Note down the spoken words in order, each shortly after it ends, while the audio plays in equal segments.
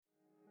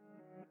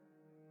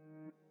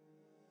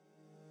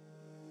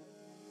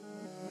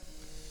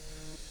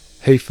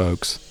Hey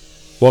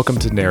folks, welcome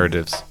to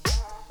Narratives.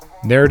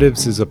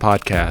 Narratives is a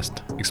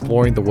podcast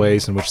exploring the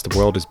ways in which the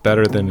world is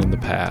better than in the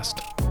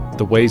past,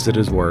 the ways it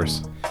is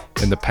worse,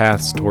 and the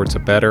paths towards a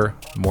better,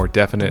 more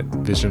definite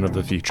vision of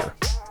the future.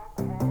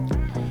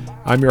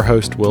 I'm your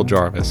host, Will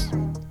Jarvis,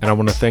 and I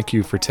want to thank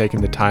you for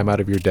taking the time out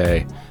of your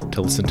day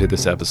to listen to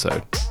this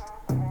episode.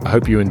 I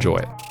hope you enjoy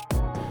it.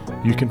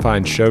 You can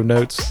find show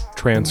notes,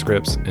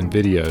 transcripts, and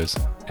videos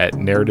at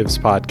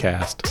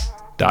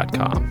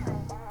narrativespodcast.com.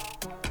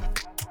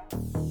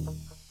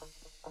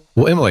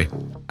 Well, Emily,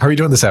 how are you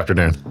doing this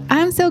afternoon?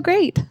 I'm so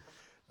great.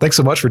 Thanks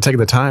so much for taking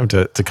the time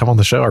to come on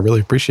the show. I really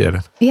appreciate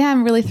it. Yeah,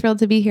 I'm really thrilled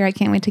to be here. I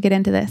can't wait to get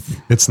into this.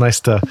 It's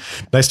nice to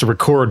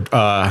record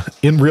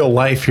in real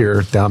life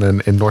here down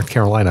in North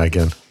Carolina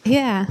again.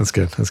 Yeah. That's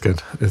good.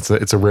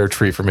 It's a rare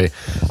treat for me.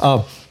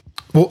 Well,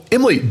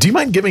 Emily, do you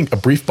mind giving a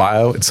brief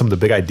bio and some of the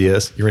big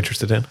ideas you're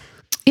interested in?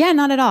 Yeah,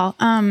 not at all.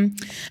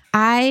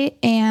 I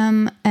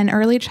am an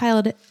early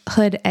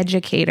childhood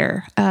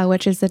educator,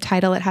 which is the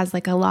title. It has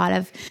like a lot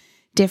of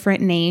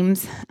different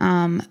names.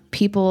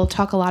 People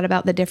talk a lot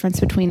about the difference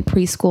between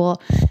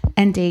preschool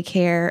and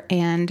daycare.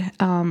 And,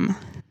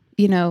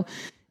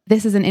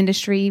 this is an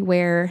industry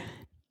where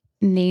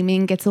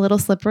naming gets a little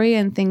slippery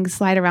and things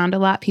slide around a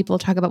lot. People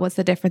talk about what's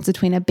the difference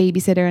between a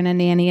babysitter and a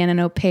nanny and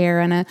an au pair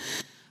and a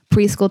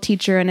preschool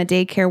teacher and a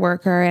daycare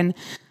worker. And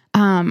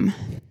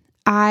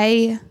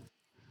I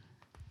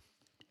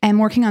am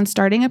working on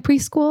starting a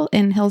preschool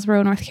in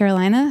Hillsborough, North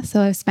Carolina.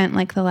 So I've spent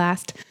like the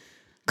last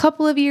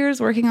couple of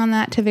years working on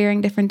that to varying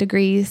different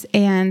degrees.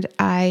 And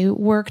I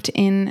worked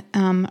in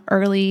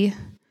early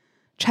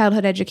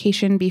childhood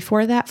education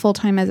before that,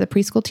 full-time as a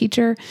preschool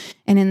teacher.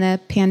 And in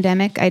the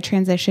pandemic, I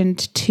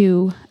transitioned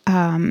to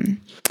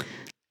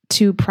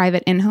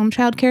private in-home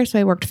childcare. So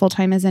I worked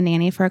full-time as a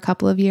nanny for a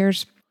couple of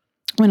years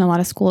when a lot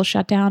of schools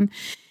shut down.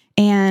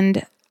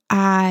 And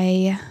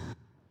I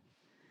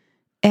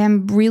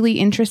am really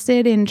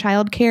interested in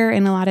childcare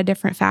in a lot of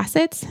different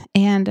facets,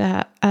 and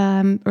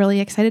I'm really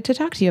excited to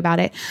talk to you about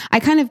it. I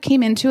kind of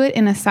came into it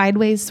in a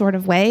sideways sort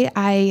of way.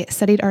 I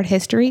studied art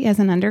history as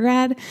an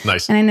undergrad.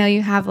 Nice. And I know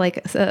you have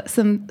like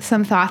some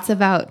thoughts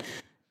about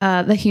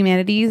the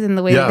humanities and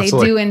the way that they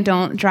absolutely do and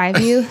don't drive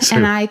you.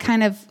 And I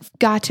kind of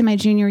got to my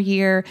junior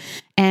year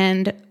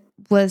and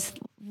was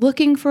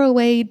looking for a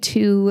way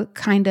to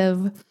kind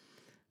of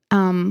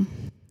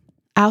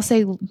I'll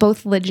say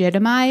both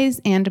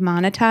legitimize and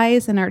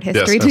monetize an art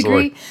history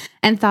degree,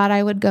 and thought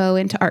I would go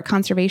into art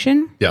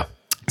conservation. Yeah.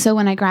 So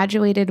when I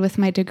graduated with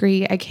my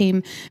degree, I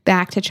came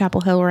back to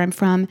Chapel Hill, where I'm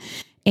from,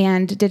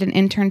 and did an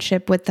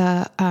internship with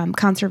the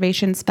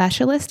conservation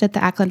specialist at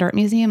the Ackland Art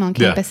Museum on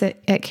campus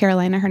at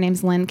Carolina. Her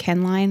name's Lynn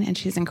Kenline, and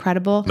she's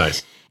incredible.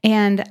 Nice.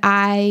 And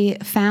I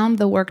found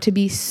the work to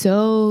be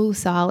so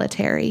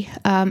solitary.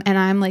 And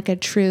I'm like a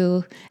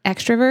true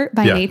extrovert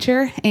by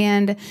nature.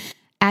 And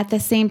at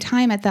the same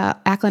time, at the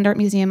Ackland Art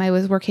Museum, I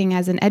was working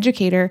as an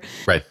educator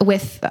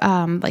with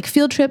like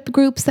field trip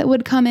groups that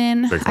would come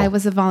in. Cool. I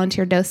was a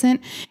volunteer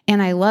docent,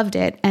 and I loved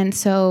it. And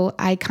so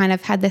I kind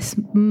of had this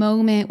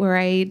moment where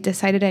I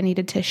decided I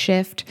needed to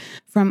shift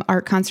from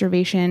art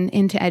conservation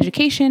into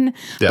education,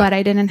 but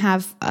I didn't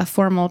have a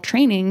formal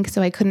training,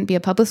 so I couldn't be a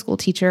public school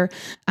teacher.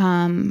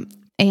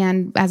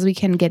 And as we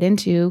can get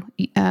into,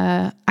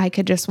 I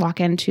could just walk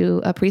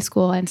into a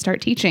preschool and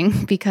start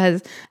teaching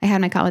because I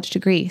had my college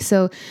degree.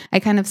 So I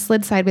kind of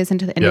slid sideways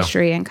into the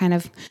industry and kind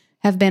of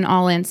have been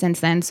all in since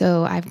then.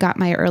 So I've got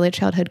my early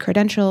childhood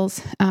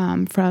credentials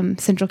from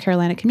Central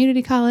Carolina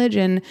Community College,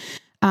 and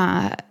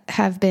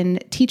have been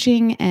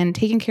teaching and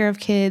taking care of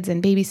kids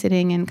and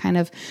babysitting and kind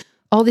of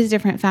all these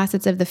different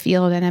facets of the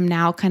field. And I'm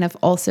now kind of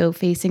also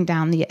facing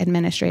down the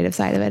administrative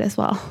side of it as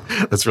well.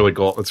 That's really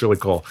cool.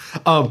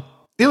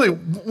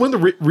 One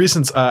of the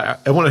reasons I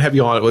want to have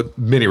you on, with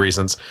many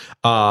reasons,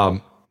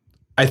 I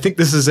think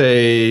this is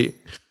we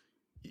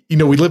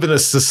live in a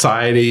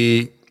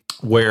society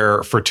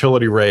where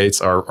fertility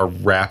rates are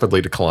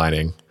rapidly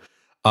declining,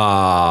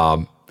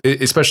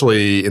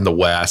 especially in the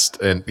West,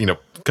 and,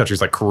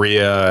 countries like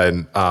Korea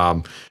and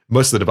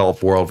most of the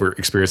developed world, we're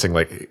experiencing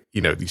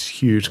these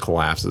huge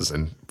collapses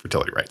in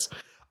fertility rates.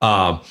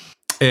 And,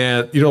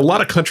 a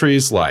lot of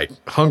countries like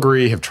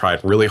Hungary have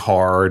tried really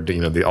hard,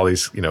 all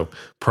these,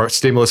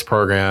 stimulus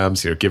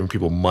programs, giving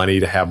people money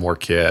to have more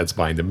kids,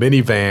 buying the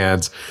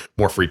minivans,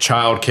 more free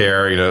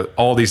childcare,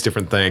 all these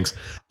different things.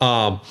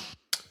 But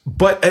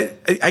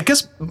I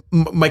guess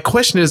my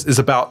question is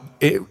about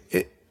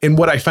it. And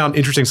what I found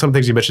interesting, some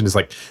things you mentioned is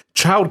like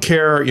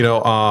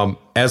childcare,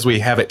 as we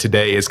have it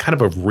today, is kind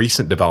of a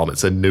recent development.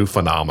 It's a new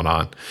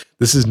phenomenon.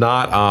 This is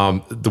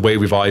not the way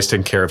we've always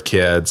taken care of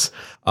kids.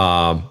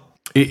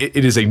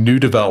 It is a new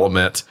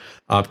development.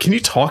 Can you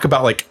talk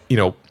about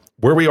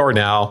where we are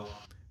now,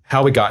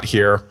 how we got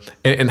here,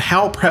 and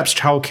how perhaps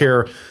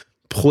childcare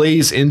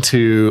plays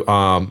into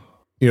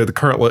the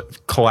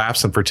current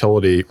collapse in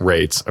fertility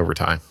rates over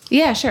time?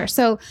 Yeah, sure.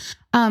 So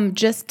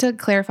just to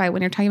clarify,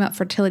 when you're talking about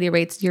fertility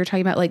rates, you're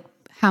talking about like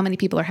how many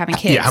people are having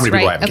kids. Yeah, how many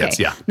people are having kids,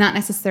 yeah. Not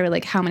necessarily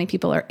like how many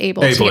people are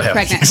able to get have,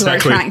 pregnant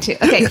exactly. who are trying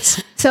to. Okay,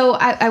 Yes. so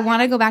I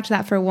want to go back to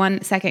that for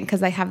 1 second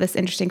because I have this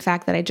interesting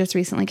fact that I just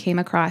recently came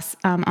across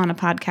on a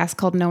podcast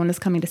called No One Is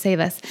Coming to Save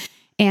Us.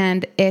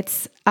 And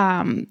it's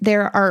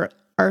there are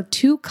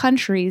 2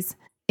 countries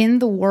in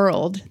the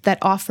world that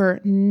offer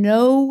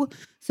no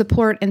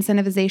support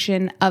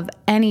incentivization of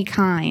any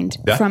kind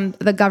from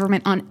the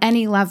government on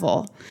any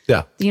level.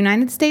 Yeah. The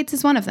United States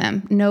is one of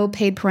them. No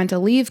paid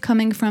parental leave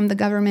coming from the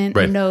government,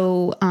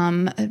 no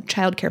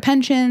childcare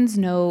pensions,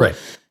 no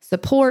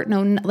support,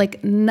 no,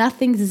 like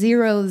nothing,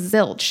 zero,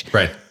 zilch.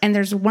 Right. And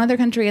there's one other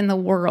country in the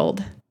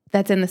world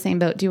that's in the same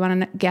boat. Do you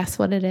want to guess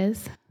what it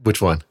is?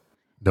 Which one?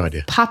 No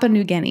idea. Papua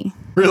New Guinea.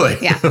 Really?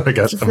 Yeah. Oh my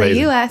gosh, so amazing.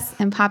 the U.S.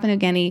 and Papua New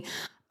Guinea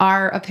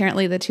are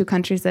apparently the 2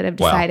 countries that have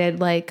decided,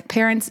 like,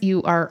 parents,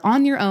 you are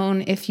on your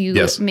own. If you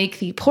make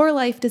the poor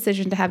life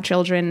decision to have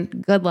children,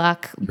 good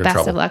luck,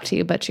 best of luck to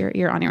you, but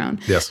you're on your own.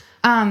 Yes.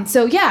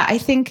 So yeah, I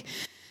think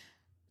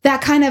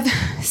that kind of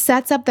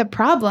sets up the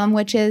problem,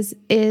 which is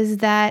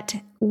that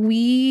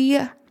we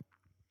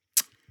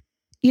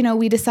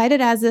decided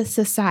as a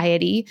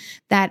society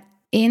that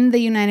in the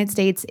United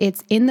States,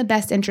 it's in the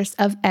best interest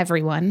of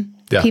everyone,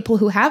 people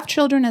who have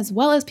children as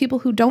well as people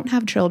who don't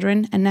have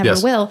children and never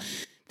will,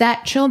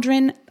 that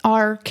children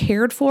are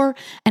cared for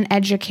and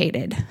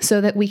educated so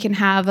that we can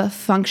have a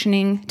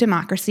functioning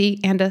democracy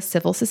and a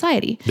civil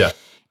society. Yeah.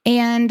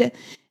 And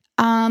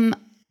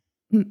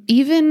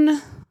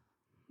even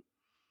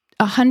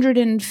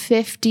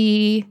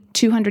 150,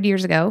 200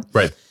 years ago,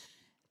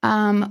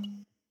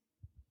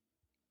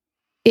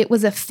 it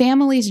was a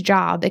family's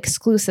job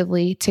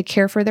exclusively to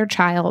care for their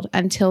child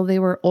until they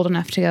were old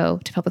enough to go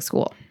to public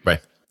school. Right.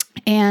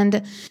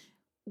 And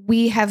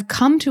we have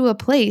come to a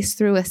place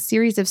through a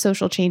series of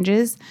social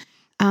changes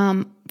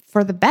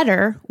for the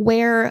better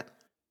where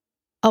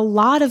a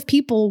lot of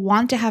people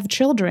want to have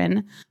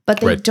children, but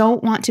they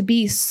don't want to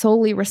be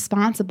solely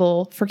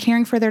responsible for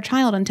caring for their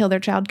child until their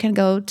child can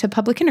go to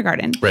public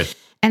kindergarten. Right.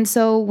 And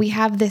so we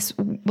have this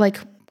like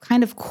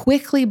kind of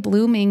quickly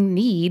blooming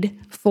need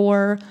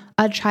for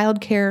a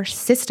childcare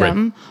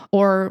system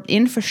or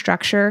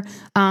infrastructure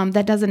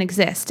that doesn't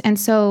exist. And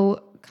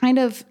so kind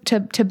of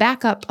to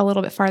back up a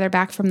little bit farther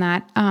back from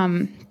that,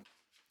 do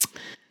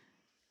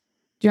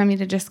you want me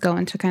to just go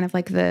into kind of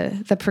like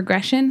the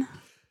progression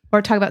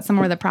or talk about some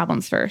more of the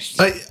problems first?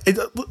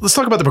 Let's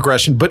talk about the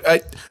progression, but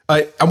I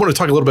want to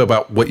talk a little bit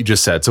about what you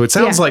just said. So it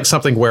sounds like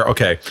something where,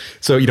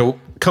 so,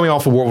 coming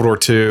off of World War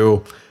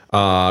II,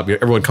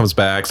 everyone comes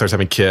back, starts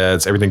having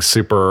kids, everything's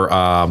super,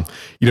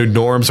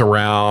 norms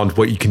around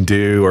what you can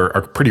do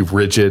are pretty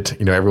rigid.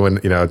 Everyone,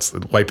 it's the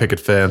white picket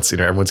fence,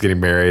 everyone's getting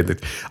married.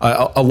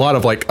 A lot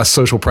of like a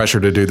social pressure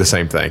to do the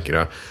same thing,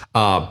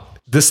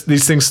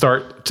 these things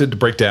start to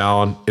break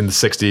down in the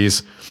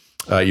 60s.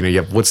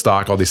 You have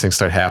Woodstock, all these things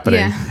start happening.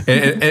 Yeah.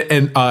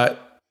 And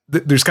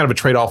there's kind of a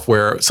trade-off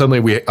where suddenly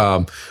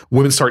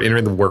women start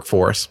entering the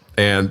workforce,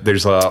 and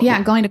there's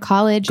going to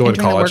college,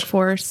 entering the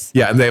workforce.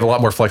 Yeah, and they have a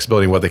lot more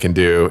flexibility in what they can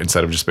do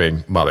instead of just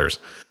being mothers.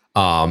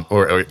 So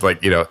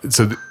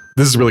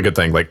this is a really good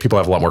thing. Like, people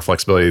have a lot more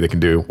flexibility. They can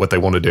do what they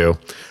want to do.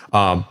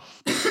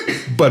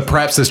 But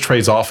perhaps this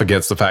trades off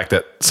against the fact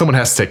that someone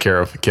has to take care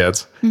of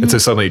kids. Mm-hmm. And so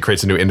suddenly it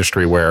creates a new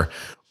industry where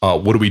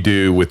what do we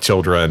do with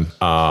children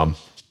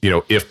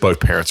if both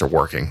parents are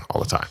working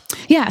all the time?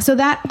 Yeah. So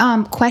that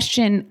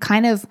question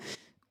kind of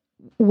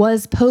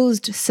was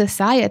posed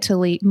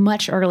societally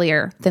much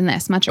earlier than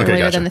this, much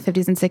earlier than the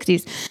 50s and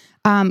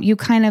 60s. You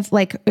kind of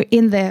like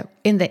in the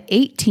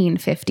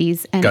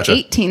 1850s and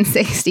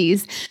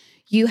 1860s,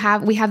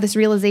 we have this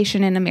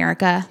realization in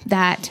America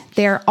that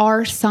there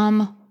are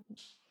some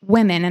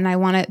women, and I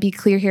want to be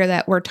clear here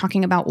that we're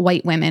talking about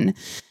white women.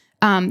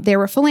 There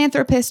were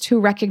philanthropists who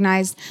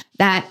recognized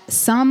that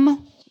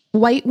some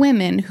white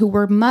women who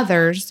were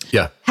mothers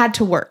had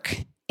to work.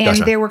 And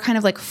there were kind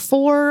of like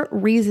 4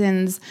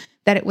 reasons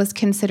that it was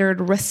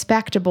considered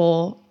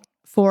respectable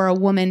for a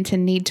woman to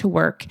need to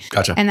work.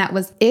 Gotcha. And that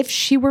was if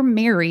she were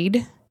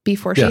married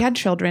before she had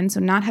children, so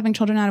not having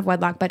children out of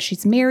wedlock, but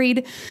she's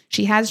married,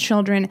 she has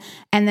children,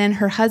 and then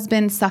her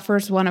husband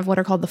suffers one of what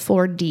are called the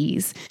 4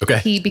 Ds. Okay.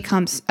 He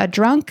becomes a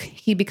drunk,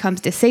 he becomes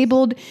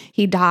disabled,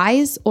 he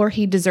dies, or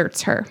he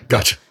deserts her.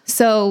 Gotcha.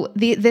 So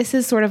this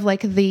is sort of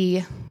like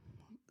the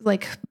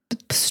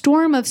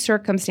storm of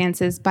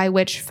circumstances by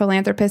which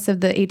philanthropists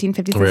of the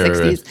 1850s and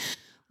 60s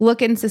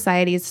look in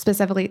societies,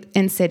 specifically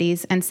in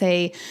cities, and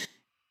say,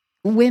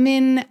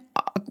 women,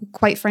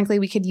 quite frankly,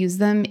 we could use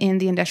them in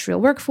the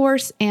industrial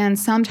workforce, and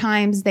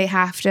sometimes they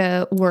have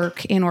to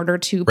work in order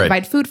to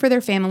provide food for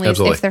their families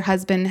if their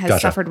husband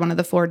has suffered one of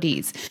the 4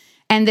 Ds.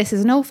 And this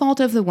is no fault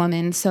of the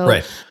woman,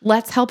 so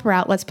let's help her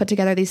out. Let's put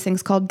together these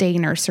things called day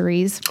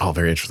nurseries. Oh,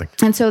 very interesting.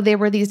 And so there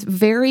were these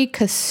very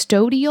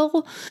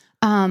custodial,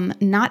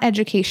 not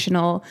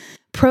educational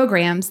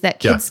programs that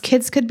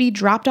kids could be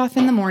dropped off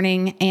in the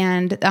morning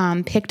and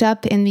picked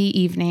up in the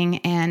evening,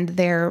 and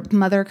their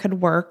mother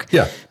could work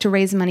to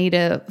raise money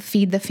to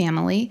feed the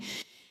family.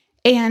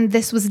 And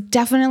this was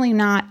definitely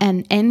not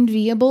an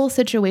enviable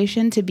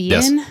situation to be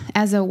in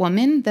as a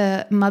woman.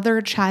 The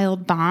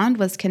mother-child bond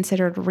was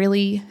considered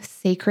really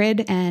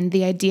sacred, and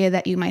the idea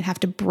that you might have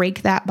to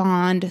break that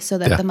bond so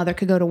that the mother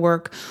could go to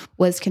work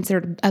was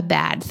considered a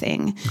bad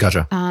thing.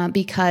 Gotcha.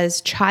 Because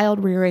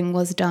child rearing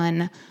was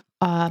done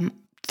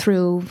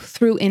through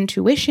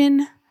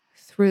intuition,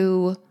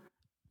 through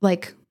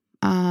like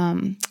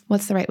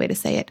what's the right way to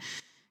say it?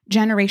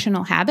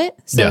 Generational habit.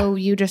 So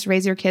you just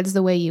raise your kids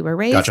the way you were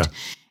raised. Gotcha.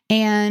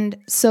 And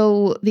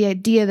so the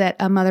idea that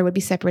a mother would be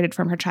separated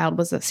from her child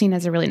was seen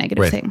as a really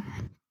negative thing.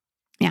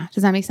 Yeah.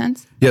 Does that make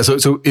sense? Yeah.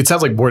 So it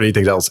sounds like more than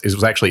anything else, it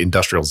was actually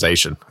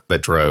industrialization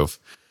that drove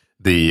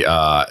the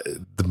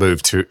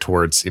move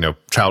towards,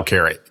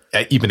 childcare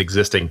even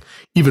existing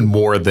even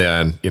more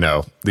than,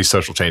 these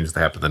social changes that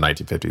happened in the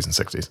 1950s and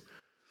 60s.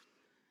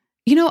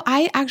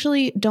 I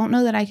actually don't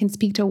know that I can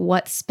speak to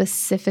what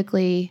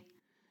specifically.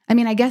 I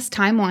mean, I guess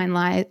timeline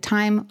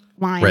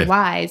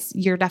wise,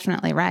 you're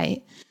definitely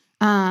right.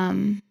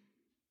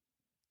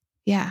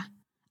 Yeah.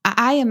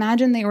 I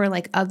imagine there were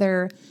like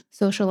other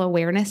social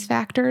awareness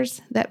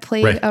factors that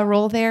played a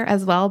role there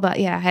as well. But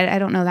yeah, I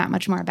don't know that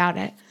much more about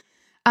it.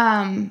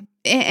 And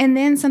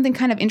then something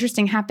kind of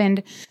interesting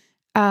happened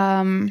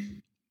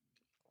kind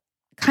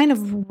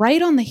of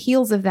right on the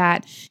heels of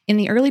that. In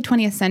the early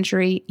 20th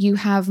century, you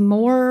have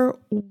more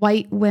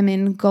white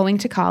women going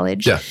to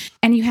college,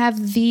 and you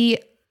have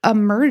the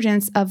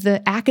emergence of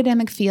the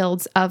academic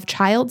fields of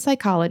child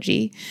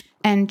psychology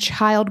and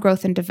child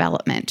growth and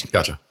development.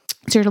 Gotcha.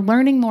 So you're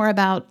learning more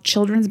about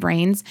children's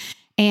brains,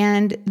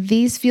 and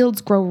these fields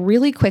grow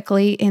really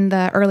quickly in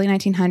the early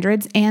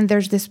 1900s. And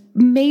there's this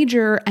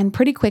major and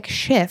pretty quick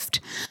shift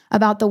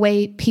about the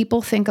way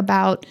people think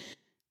about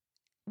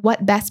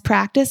what best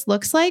practice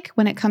looks like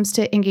when it comes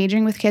to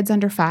engaging with kids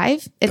under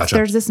 5.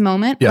 There's this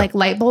moment, like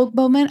light bulb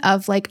moment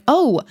of like,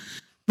 oh,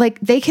 like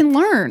they can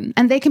learn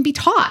and they can be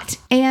taught.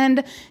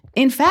 And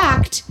in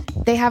fact,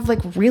 they have like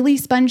really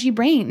spongy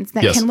brains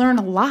that can learn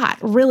a lot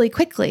really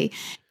quickly.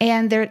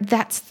 And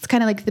that's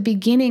kind of like the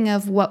beginning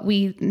of what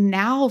we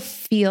now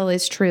feel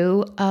is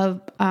true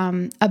of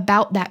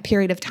about that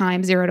period of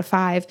time, 0 to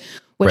 5,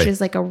 which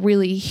is like a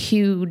really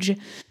huge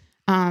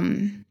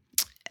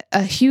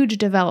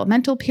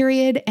developmental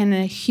period and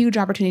a huge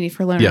opportunity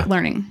for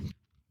learning,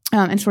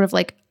 and sort of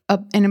like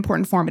an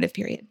important formative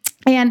period.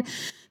 And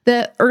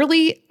the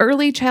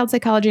early child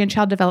psychology and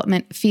child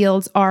development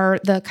fields are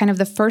the kind of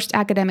the first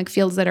academic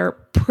fields that are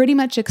pretty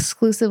much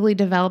exclusively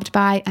developed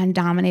by and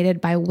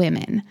dominated by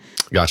women.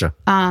 Gotcha.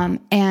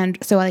 And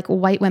so like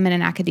white women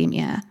in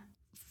academia,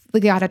 they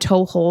got a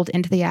toehold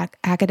into the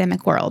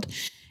academic world.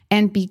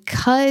 And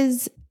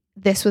because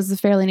this was a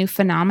fairly new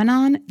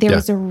phenomenon, there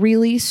was a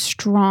really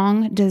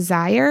strong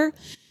desire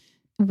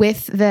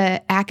with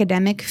the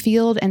academic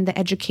field and the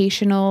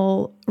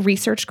educational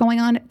research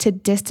going on to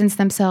distance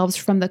themselves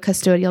from the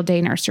custodial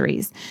day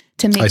nurseries,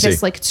 to make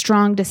this like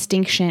strong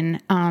distinction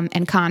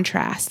and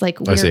contrast. Like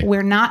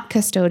we're not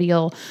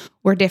custodial,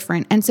 we're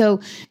different. And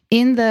so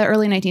in the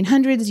early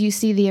 1900s, you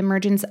see the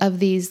emergence of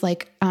these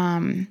like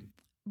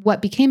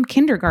what became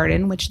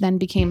kindergarten, which then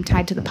became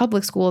tied to the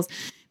public schools,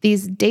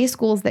 these day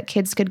schools that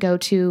kids could go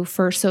to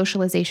for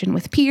socialization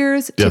with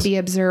peers, to be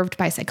observed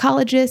by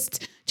psychologists,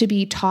 to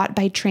be taught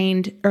by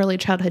trained early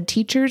childhood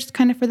teachers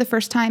kind of for the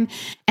first time.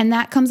 And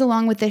that comes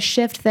along with this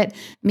shift that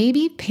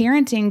maybe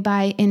parenting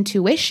by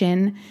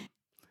intuition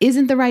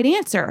isn't the right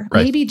answer.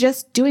 Right. Maybe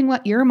just doing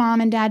what your mom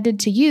and dad did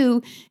to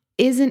you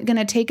isn't going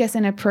to take us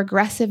in a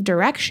progressive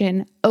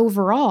direction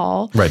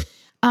overall. Right.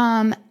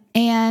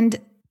 And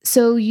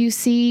so you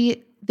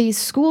see these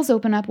schools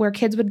open up where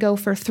kids would go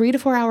for 3 to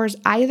 4 hours,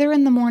 either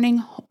in the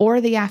morning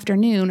or the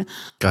afternoon.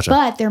 Gotcha.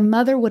 But their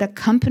mother would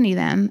accompany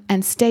them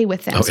and stay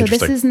with them. So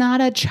this is not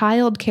a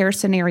childcare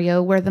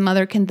scenario where the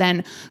mother can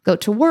then go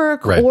to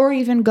work or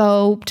even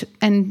go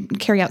and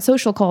carry out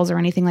social calls or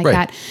anything like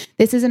that.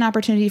 This is an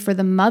opportunity for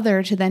the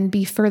mother to then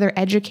be further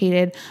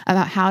educated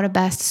about how to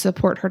best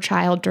support her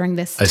child during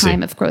this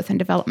time of growth and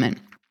development.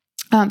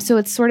 So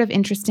it's sort of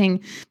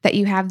interesting that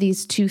you have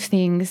these two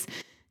things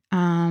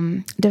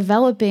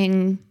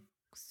developing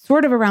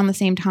sort of around the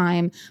same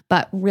time,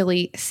 but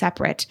really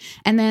separate.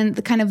 And then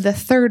the kind of the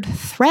third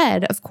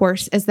thread, of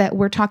course, is that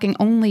we're talking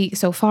only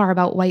so far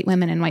about white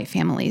women and white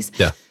families.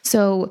 Yeah.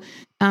 So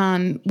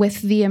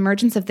with the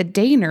emergence of the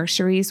day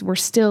nurseries, we're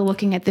still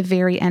looking at the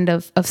very end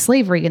of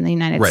slavery in the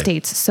United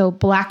States. So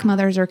Black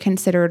mothers are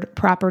considered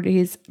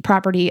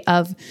property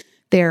of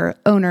their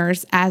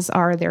owners, as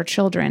are their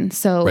children.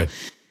 So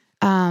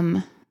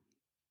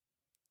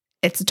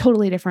it's a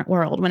totally different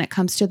world when it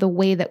comes to the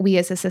way that we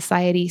as a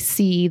society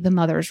see the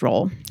mother's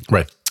role.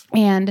 Right.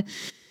 And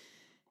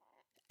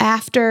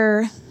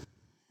after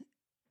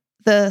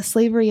the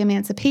Slavery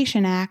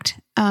Emancipation Act,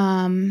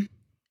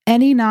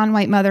 any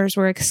non-white mothers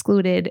were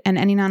excluded, and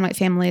any non-white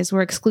families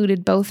were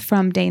excluded both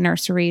from day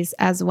nurseries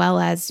as well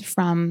as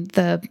from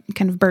the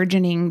kind of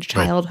burgeoning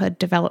childhood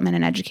development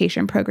and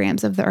education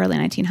programs of the early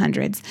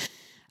 1900s.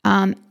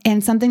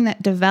 And something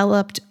that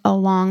developed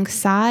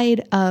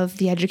alongside of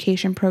the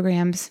education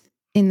programs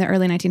in the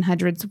early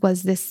 1900s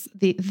was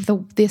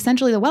the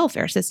essentially the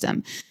welfare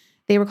system.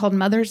 They were called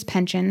mothers'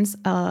 pensions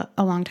a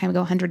long time ago,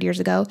 100 years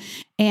ago.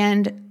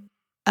 And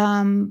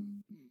the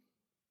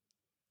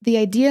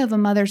idea of a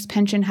mother's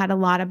pension had a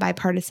lot of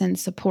bipartisan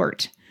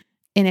support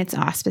in its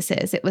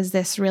auspices. It was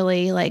this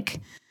really like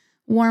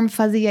warm,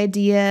 fuzzy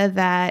idea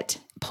that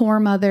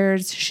poor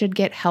mothers should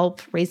get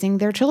help raising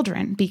their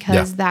children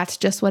because that's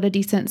just what a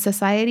decent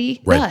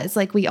society does.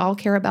 Like, we all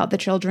care about the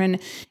children.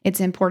 It's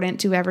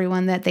important to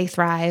everyone that they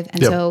thrive.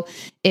 And so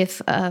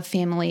if a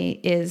family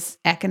is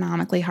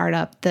economically hard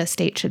up, the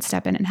state should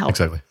step in and help.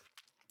 Exactly.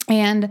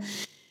 And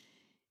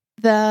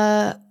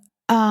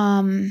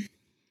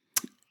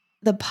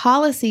the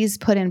policies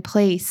put in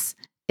place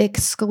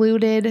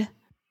excluded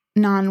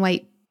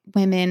non-white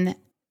women,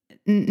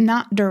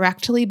 not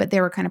directly, but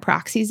there were kind of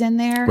proxies in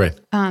there. Right.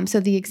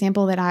 So the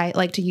example that I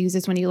like to use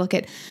is when you look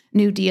at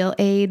New Deal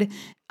aid,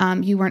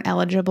 you weren't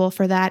eligible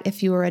for that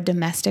if you were a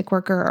domestic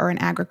worker or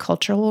an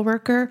agricultural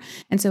worker.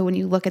 And so when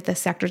you look at the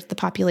sectors of the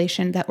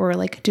population that were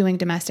like doing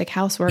domestic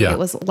housework, it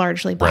was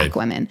largely Black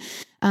women.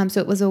 So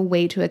it was a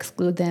way to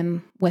exclude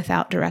them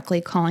without directly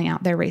calling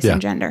out their race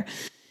and gender.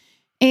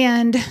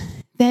 And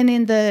then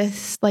in the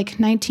like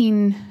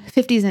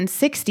 1950s and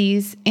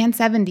 60s and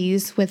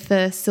 70s with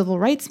the civil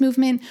rights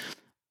movement,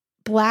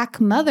 Black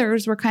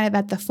mothers were kind of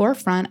at the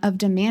forefront of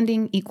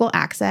demanding equal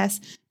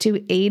access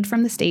to aid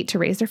from the state to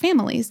raise their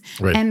families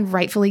and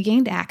rightfully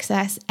gained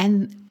access.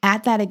 And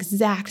at that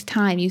exact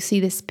time, you see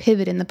this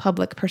pivot in the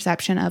public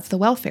perception of the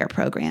welfare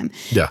program.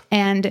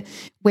 And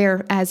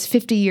whereas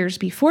 50 years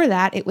before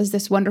that, it was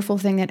this wonderful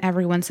thing that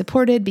everyone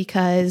supported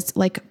because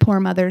like poor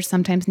mothers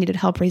sometimes needed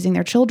help raising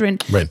their children.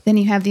 Then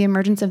you have the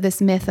emergence of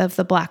this myth of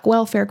the Black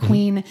welfare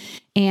queen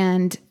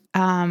and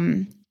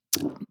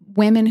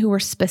women who were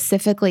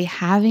specifically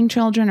having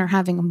children or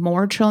having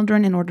more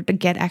children in order to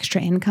get extra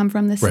income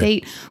from the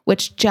state,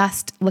 which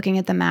just looking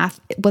at the math,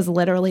 it was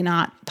literally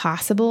not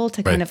possible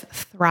to kind of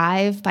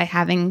thrive by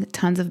having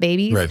tons of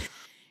babies.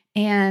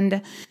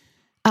 And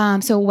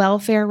so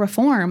welfare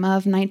reform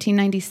of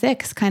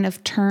 1996 kind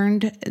of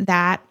turned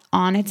that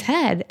on its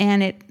head,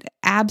 and it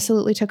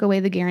absolutely took away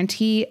the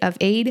guarantee of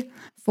aid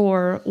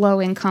for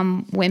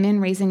low-income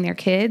women raising their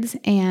kids,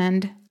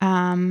 and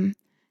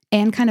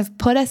kind of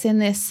put us in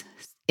this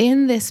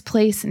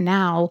place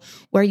now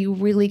where you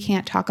really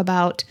can't talk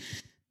about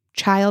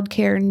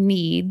childcare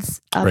needs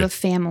of a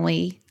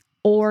family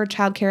or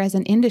childcare as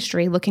an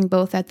industry, looking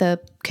both at the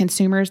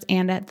consumers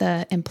and at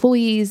the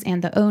employees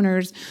and the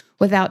owners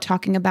without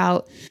talking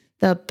about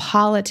the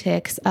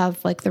politics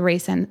of like the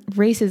racism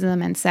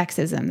and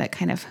sexism that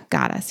kind of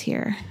got us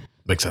here.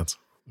 Makes sense.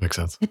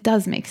 It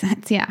does make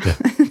sense. Yeah.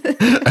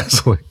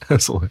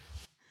 Absolutely.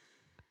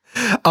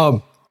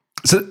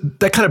 So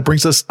that kind of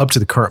brings us up to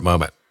the current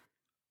moment,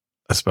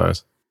 I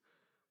suppose.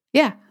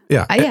 Yeah.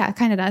 It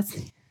kind of does.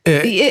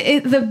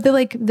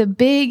 The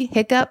big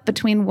hiccup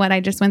between what I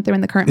just went through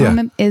in the current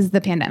moment is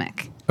the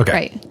pandemic. Okay.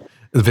 Right.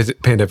 The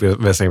pandemic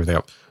messing everything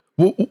up.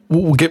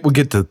 We'll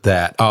get to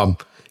that.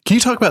 Can you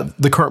talk about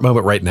the current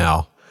moment right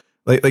now?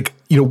 Like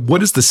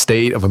what is the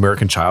state of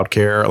American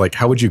childcare? Like,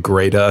 how would you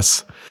grade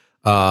us?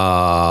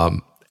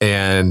 And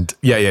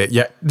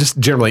just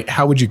generally,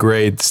 how would you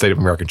grade the state of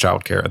American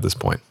childcare at this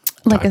point?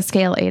 Like a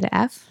scale A to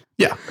F?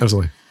 Yeah,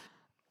 absolutely.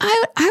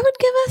 I would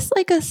give us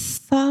like a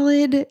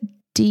solid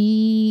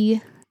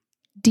D.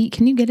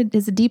 Can you get it?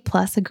 Is a D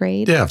plus a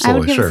grade? Yeah, absolutely. I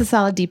would give us a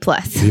solid D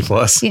plus. D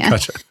plus. Yeah.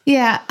 Gotcha.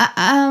 Yeah.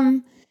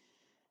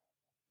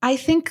 I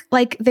think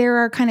like there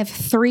are kind of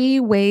three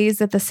ways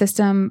that the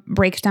system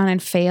breaks down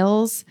and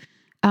fails.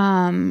 But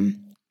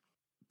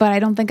I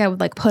don't think I would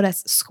like put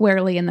us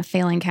squarely in the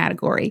failing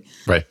category.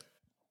 Right.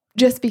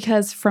 Just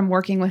because from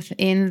working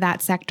within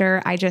that sector,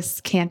 I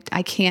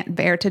can't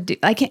bear to do,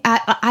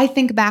 I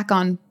think back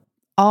on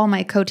all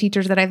my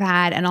co-teachers that I've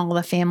had and all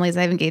the families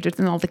I've engaged with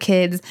and all the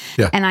kids.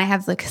 Yeah. And I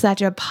have like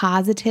such a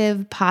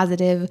positive,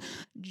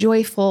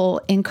 joyful,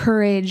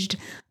 encouraged,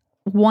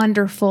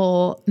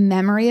 wonderful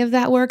memory of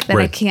that work that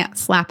I can't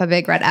slap a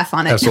big red F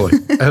on it.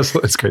 Absolutely.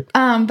 It's great.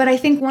 But I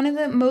think one of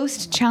the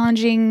most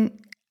challenging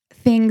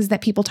things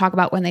that people talk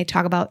about when they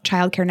talk about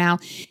childcare now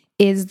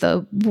is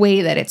the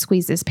way that it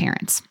squeezes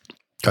parents.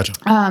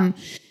 Gotcha.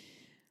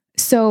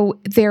 So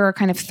there are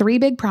kind of three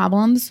big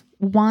problems.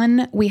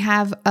 One, we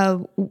have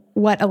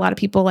what a lot of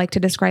people like to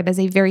describe as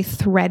a very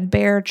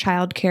threadbare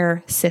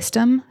childcare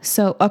system.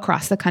 So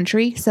across the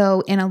country.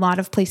 So in a lot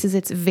of places,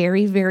 it's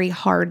very, very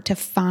hard to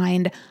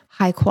find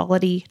high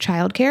quality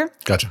childcare.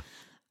 Gotcha.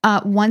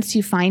 Once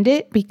you find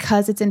it,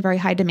 because it's in very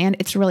high demand,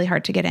 it's really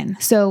hard to get in.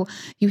 So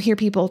you hear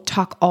people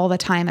talk all the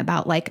time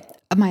about like,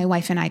 my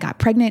wife and I got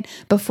pregnant.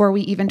 Before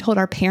we even told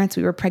our parents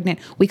we were pregnant,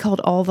 we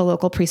called all the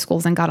local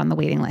preschools and got on the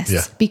waiting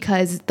list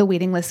because the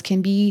waiting list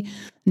can be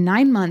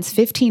 9 months,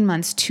 15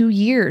 months, 2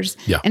 years.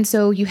 Yeah. And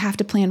so you have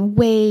to plan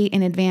way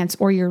in advance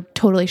or you're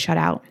totally shut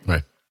out.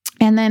 Right.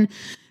 And then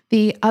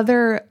the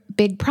other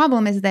big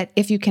problem is that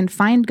if you can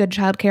find good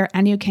childcare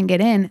and you can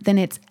get in, then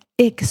it's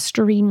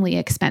extremely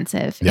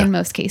expensive in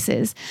most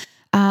cases.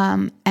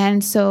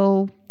 And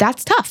so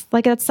that's tough.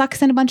 Like it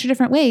sucks in a bunch of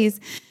different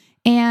ways.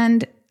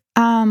 And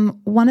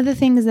one of the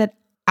things that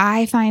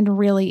I find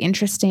really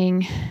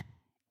interesting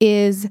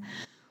is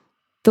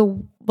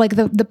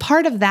the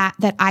part of that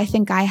I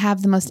think I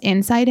have the most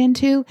insight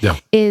into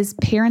is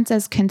parents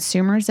as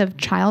consumers of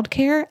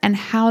childcare and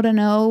how to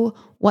know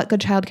what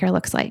good childcare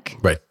looks like.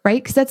 Right.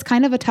 Because that's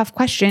kind of a tough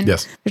question.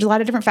 Yes. There's a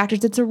lot of different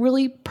factors. It's a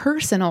really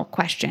personal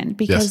question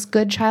because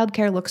good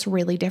childcare looks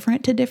really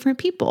different to different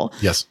people.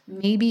 Yes.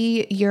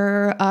 Maybe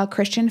you're a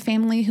Christian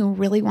family who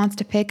really wants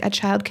to pick a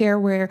childcare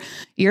where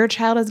your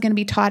child is going to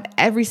be taught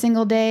every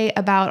single day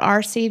about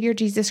our Savior,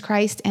 Jesus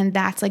Christ, and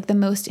that's like the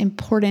most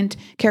important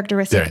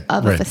characteristic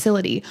of a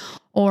facility.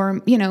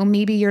 Or,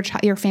 maybe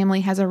your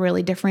family has a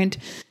really different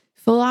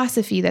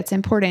philosophy that's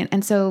important.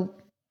 And so,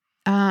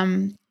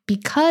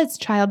 because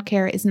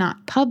childcare is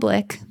not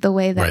public the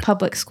way that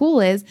public school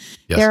is,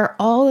 there are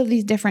all of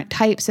these different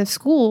types of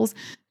schools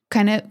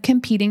kind of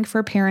competing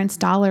for parents'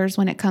 dollars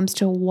when it comes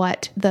to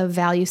what the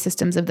value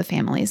systems of the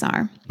families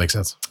are. Makes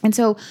sense. And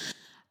so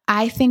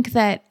I think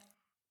that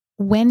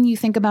when you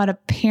think about a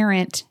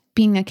parent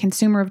being a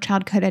consumer of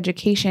childcare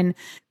education,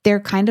 they're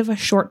kind of a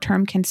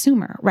short-term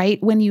consumer,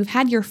 right? When you've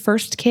had your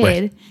first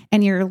kid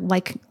and you're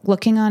like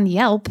looking on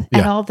Yelp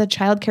at all the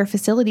childcare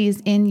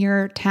facilities in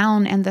your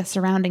town and the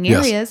surrounding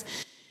areas,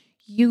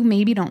 you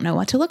maybe don't know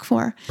what to look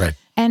for. Right.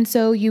 And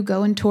so you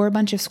go and tour a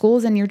bunch of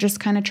schools and you're just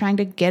kind of trying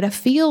to get a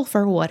feel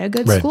for what a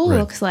good school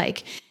looks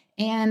like.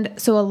 And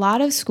so a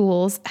lot of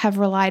schools have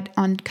relied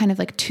on kind of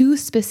like two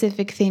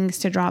specific things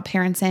to draw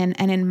parents in.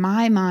 And in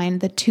my mind,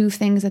 the two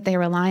things that they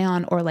rely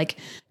on or like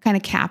kind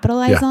of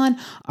capitalize on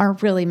are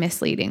really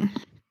misleading.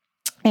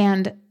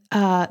 And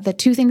the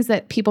two things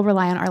that people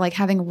rely on are like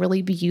having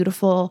really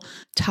beautiful,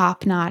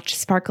 top-notch,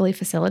 sparkly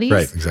facilities.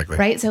 Right, exactly.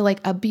 Right? So like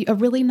a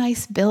really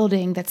nice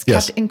building that's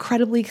kept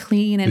incredibly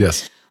clean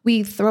and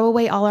we throw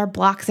away all our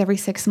blocks every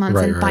 6 months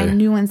and buy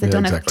new ones that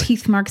don't have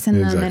teeth marks in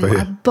them. And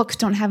our books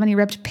don't have any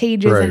ripped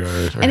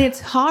pages. And it's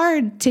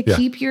hard to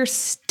keep your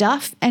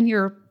stuff and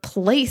your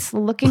place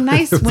looking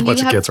nice when you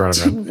have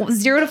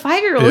 0 to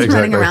 5 year olds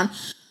running around.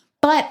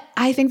 But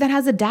I think that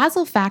has a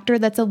dazzle factor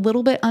that's a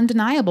little bit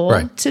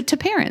undeniable to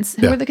parents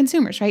who are the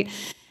consumers, right?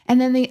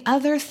 And then the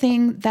other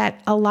thing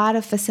that a lot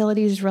of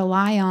facilities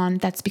rely on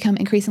that's become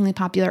increasingly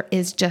popular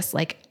is just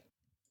like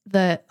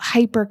the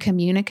hyper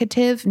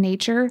communicative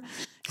nature.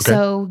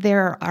 So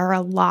there are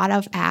a lot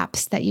of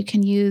apps that you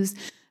can use.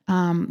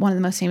 One of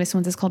the most famous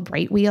ones is called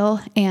Bright Wheel,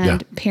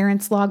 and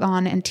parents log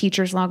on and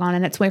teachers log on,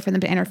 and it's a way for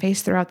them to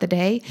interface throughout the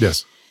day.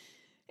 Yes.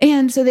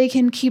 And so they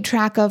can keep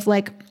track of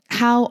like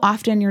how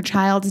often your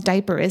child's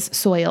diaper is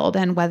soiled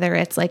and whether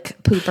it's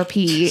like poop or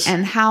pee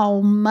and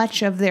how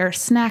much of their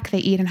snack they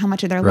eat and how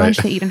much of their lunch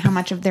they eat and how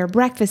much of their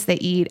breakfast they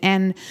eat.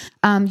 And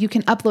you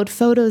can upload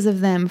photos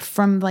of them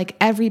from like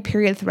every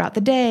period throughout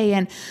the day.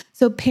 And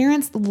so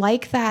parents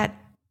like that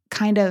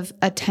kind of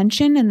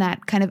attention and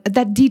that kind of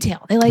that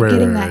detail. They like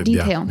getting that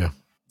detail.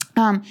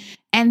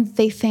 And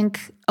they think,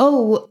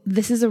 oh,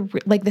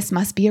 this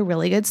must be a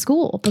really good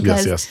school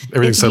because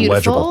everything's so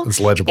legible.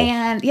 It's legible.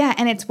 And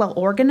and it's well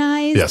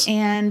organized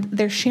and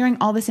they're sharing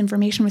all this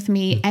information with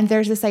me. And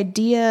there's this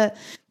idea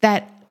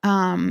that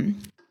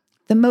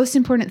the most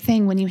important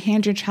thing when you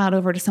hand your child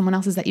over to someone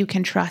else is that you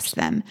can trust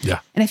them.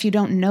 Yeah. And if you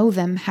don't know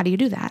them, how do you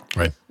do that?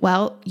 Right.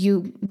 Well,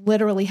 you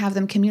literally have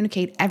them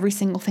communicate every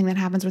single thing that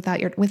happens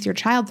with your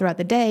child throughout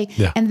the day.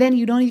 Yeah. And then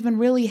you don't even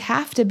really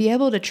have to be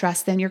able to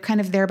trust them. You're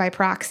kind of there by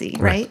proxy,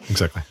 right?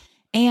 Exactly.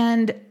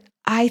 And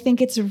I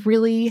think it's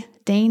really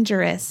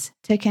dangerous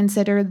to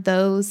consider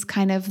those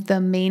kind of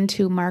the main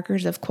two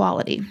markers of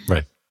quality.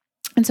 Right.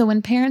 And so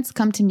when parents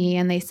come to me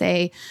and they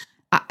say,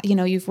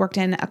 you've worked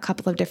in a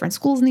couple of different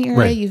schools in the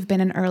area. You've been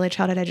in early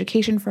childhood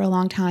education for a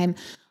long time.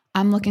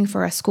 I'm looking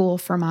for a school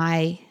for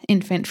my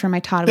infant, for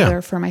my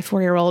toddler, for my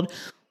 4-year-old.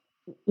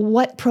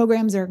 What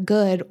programs are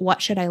good?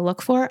 What should I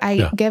look for?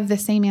 I give the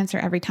same answer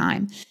every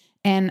time.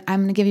 And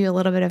I'm going to give you a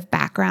little bit of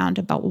background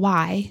about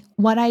why.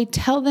 What I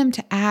tell them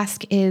to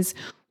ask is,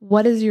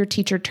 what is your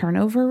teacher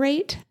turnover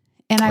rate?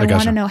 And I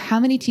want to know how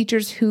many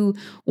teachers who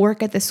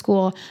work at the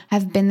school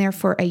have been there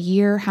for a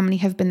year, how many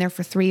have been there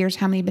for 3 years,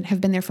 how many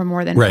have been there for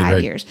more than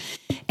 5 years.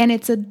 And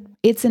it's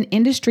an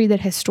industry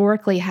that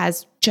historically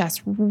has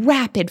just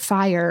rapid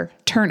fire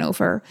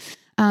turnover.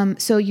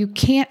 So you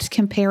can't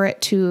compare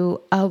it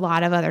to a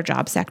lot of other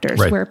job sectors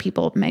where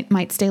people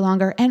might stay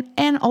longer.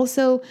 And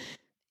also,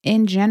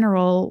 in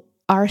general,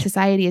 our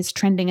society is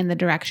trending in the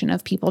direction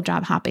of people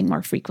job hopping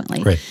more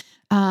frequently.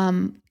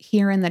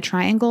 Here in the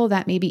Triangle,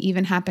 that maybe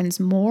even happens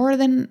more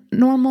than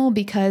normal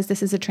because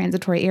this is a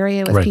transitory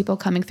area with people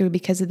coming through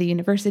because of the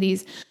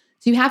universities.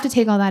 So you have to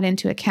take all that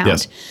into account.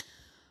 Yes.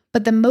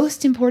 But the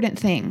most important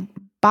thing,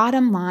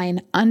 bottom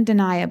line,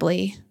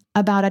 undeniably,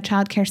 about a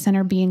childcare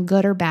center being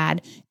good or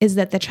bad is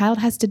that the child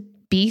has to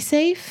be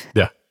safe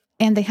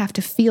and they have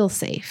to feel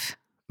safe.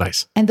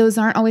 Nice. And those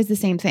aren't always the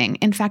same thing.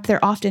 In fact,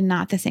 they're often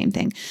not the same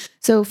thing.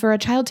 So for a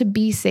child to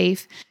be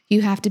safe,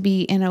 you have to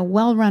be in a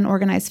well-run,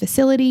 organized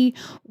facility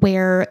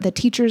where the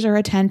teachers are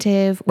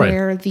attentive,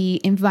 where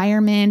the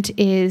environment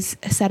is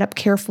set up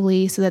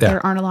carefully so that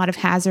there aren't a lot of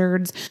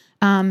hazards.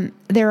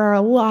 there are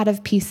a lot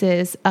of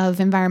pieces of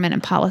environment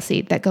and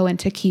policy that go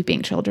into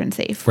keeping children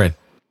safe. Right.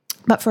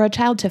 But for a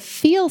child to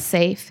feel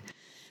safe,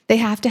 they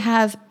have to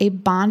have a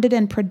bonded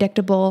and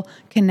predictable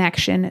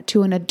connection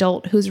to an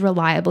adult who's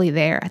reliably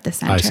there at the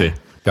center. I see.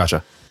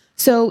 Gotcha.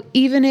 So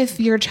even if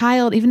you're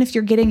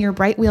getting your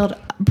Bright Wheel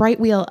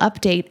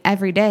update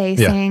every day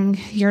saying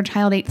your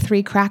child ate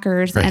 3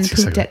 crackers and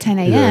pooped at 10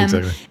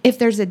 a.m., if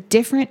there's a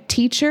different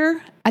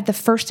teacher at the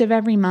first of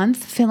every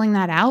month filling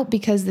that out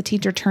because the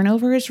teacher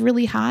turnover is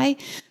really high,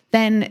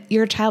 then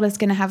your child is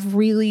going to have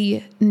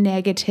really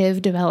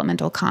negative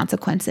developmental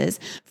consequences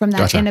from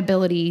that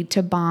inability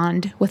to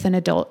bond with an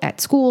adult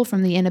at school,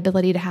 from the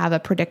inability to have a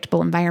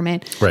predictable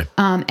environment. Right.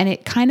 And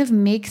it kind of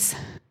makes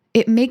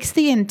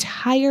the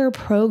entire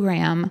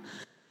program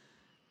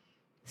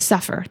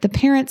suffer. The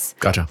parents,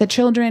 the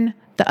children,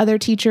 the other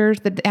teachers,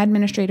 the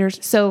administrators.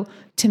 So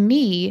to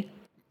me,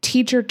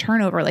 teacher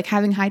turnover, like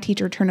having high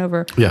teacher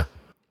turnover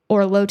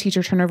or low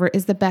teacher turnover,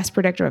 is the best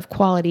predictor of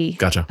quality.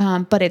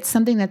 But it's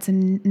something that's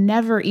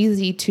never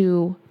easy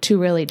to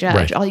really judge.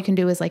 Right. All you can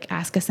do is like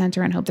ask a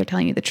center and hope they're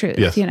telling you the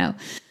truth, you know?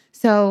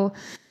 So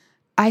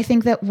I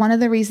think that one of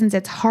the reasons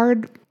it's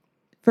hard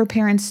for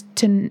parents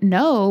to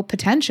know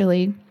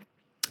potentially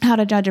how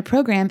to judge a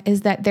program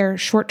is that they're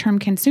short-term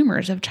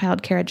consumers of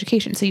childcare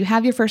education. So you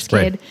have your first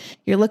kid,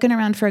 you're looking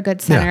around for a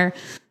good center.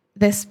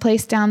 This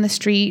place down the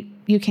street,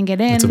 you can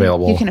get in, it's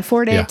available. You can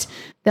afford it.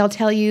 They'll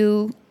tell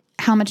you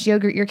how much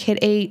yogurt your kid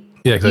ate.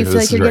 You feel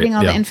like you're getting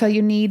all the info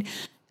you need.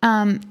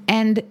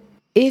 And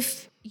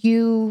if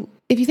you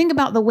think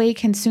about the way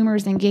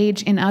consumers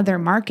engage in other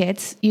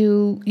markets,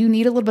 you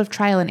need a little bit of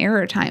trial and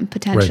error time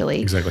potentially.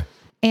 Right. Exactly.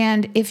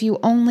 And if you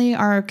only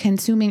are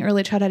consuming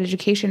early childhood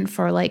education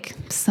for like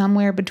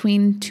somewhere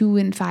between 2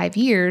 and 5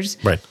 years,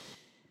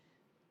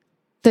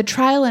 the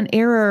trial and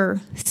error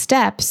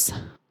steps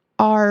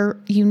are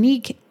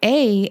unique,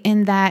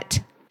 in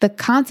that the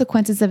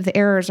consequences of the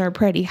errors are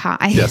pretty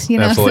high. Yes, you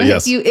know, absolutely,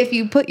 so if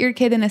you put your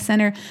kid in a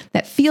center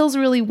that feels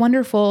really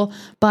wonderful,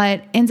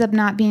 but ends up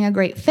not being a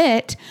great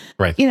fit,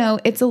 you know,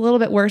 it's a little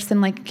bit worse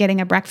than like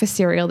getting a breakfast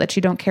cereal that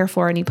you don't care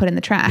for and you put in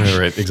the trash.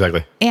 Right,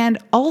 exactly. And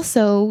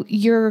also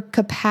your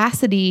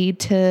capacity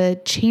to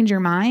change your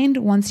mind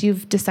once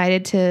you've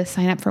decided to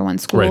sign up for one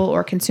school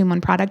or consume one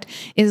product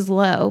is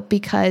low,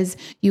 because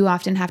you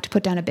often have to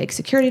put down a big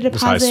security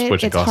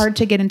deposit. It's hard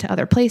to get into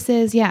other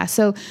places. Yeah.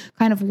 So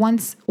kind of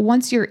once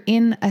you're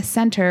in a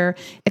center,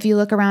 if you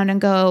look around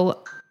and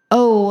go,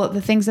 oh,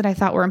 the things that I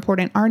thought were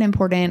important aren't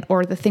important,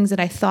 or the things that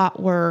I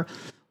thought were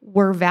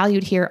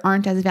valued here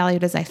aren't as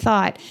valued as I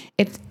thought,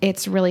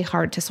 it's really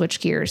hard to switch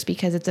gears,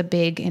 because it's a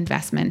big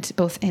investment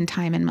both in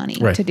time and money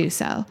to do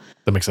so.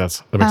 That makes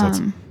sense.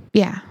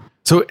 Yeah.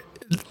 So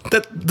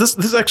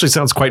this actually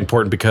sounds quite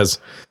important, because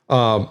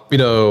you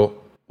know,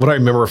 what I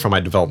remember from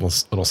my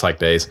developmental psych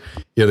days,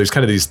 you know, there's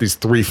kind of these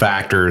 3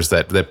 factors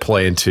that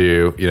play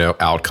into, you know,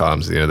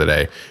 outcomes at the end of the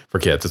day for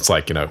kids. It's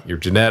like, you know, your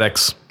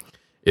genetics,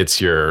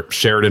 it's your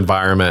shared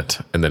environment,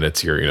 and then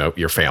it's your, you know,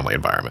 your family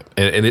environment.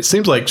 And it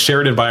seems like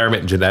shared environment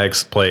and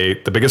genetics play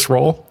the biggest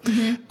role.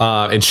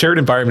 And shared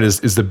environment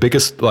is the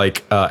biggest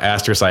like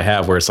asterisk I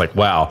have, where it's like,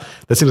 wow,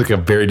 that seems like a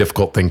very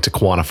difficult thing to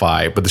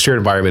quantify. But the shared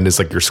environment is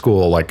like your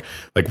school, like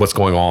what's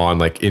going on,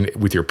 like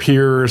with your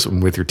peers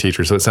and with your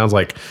teachers. So it sounds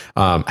like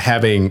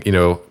having, you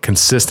know,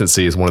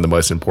 consistency is one of the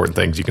most important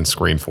things you can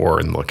screen for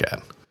and look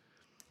at.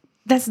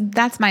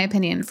 That's my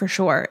opinion for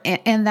sure.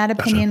 And that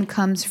opinion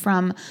comes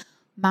from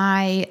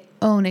my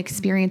own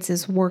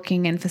experiences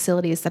working in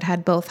facilities that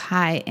had both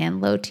high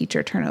and low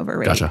teacher turnover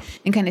rate,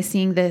 and kind of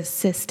seeing the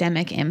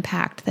systemic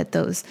impact that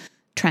those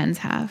trends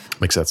have.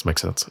 Makes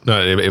sense.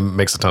 No, it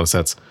makes a ton of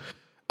sense.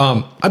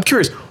 I'm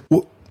curious,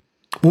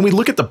 when we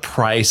look at the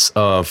price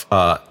of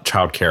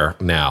childcare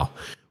now,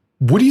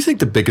 what do you think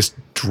the biggest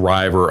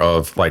driver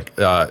of like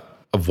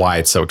of why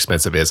it's so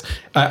expensive is?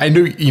 I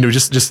know, you know,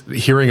 just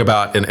hearing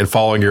about and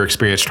following your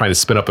experience trying to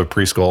spin up a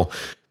preschool,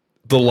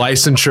 the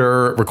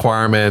licensure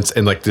requirements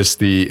and like just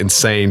the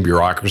insane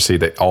bureaucracy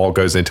that all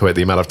goes into it,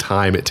 the amount of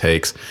time it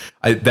takes,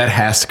 that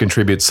has to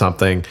contribute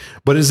something.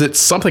 But is it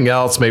something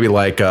else, maybe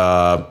like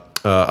a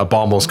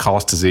Baumol's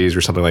cost disease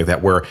or something like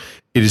that, where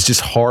it is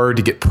just hard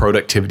to get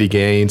productivity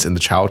gains in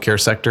the childcare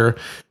sector?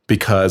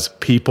 Because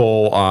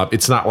people,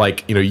 it's not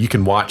like, you know, you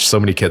can watch so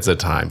many kids at a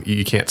time.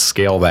 You can't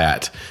scale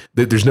that.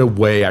 There's no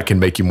way I can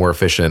make you more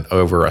efficient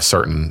over a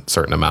certain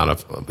amount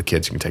of the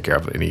kids you can take care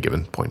of at any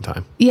given point in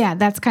time. Yeah,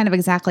 that's kind of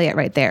exactly it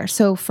right there.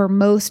 So for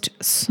most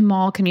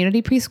small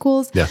community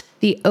preschools,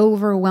 the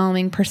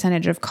overwhelming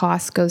percentage of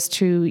costs goes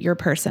to your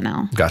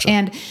personnel.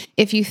 And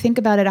if you think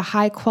about it, a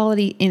high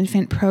quality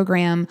infant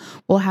program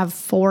will have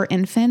 4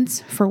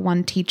 infants for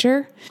 1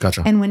 teacher.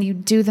 And when you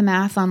do the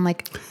math on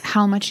like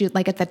how much you,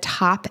 like at the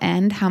top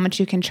end, how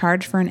much you can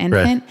charge for an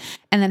infant,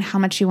 and then how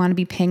much you want to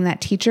be paying that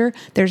teacher,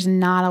 there's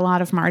not a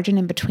lot of margin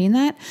in between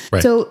that.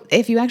 So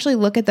if you actually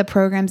look at the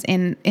programs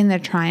in the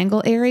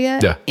Triangle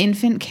area,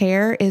 infant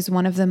care is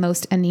one of the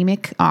most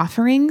anemic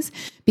offerings,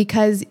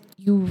 because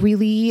you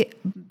really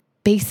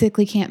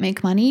basically can't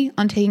make money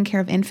on taking care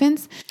of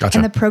infants. Gotcha.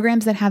 And the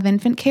programs that have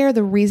infant care,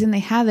 the reason they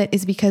have it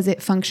is because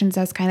it functions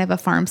as kind of a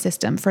farm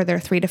system for their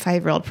 3 to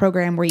 5 year old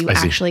program where you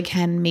actually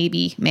can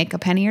maybe make a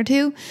penny or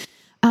two.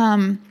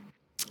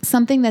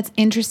 Something that's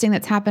interesting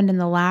that's happened in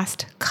the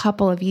last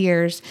couple of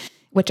years,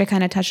 which I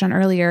kind of touched on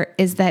earlier,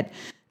 is that,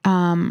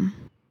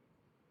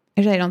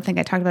 actually, I don't think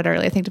I talked about it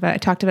earlier. I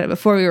talked about it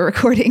before we were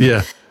recording.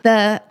 Yeah.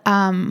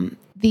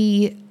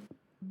 The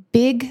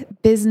big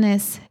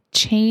business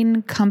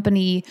chain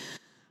company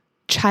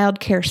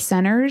childcare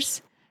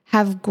centers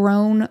have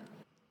grown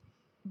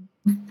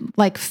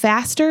like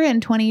faster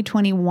in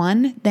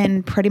 2021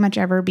 than pretty much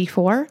ever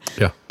before.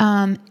 Yeah.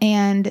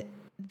 And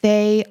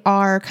they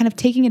are kind of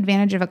taking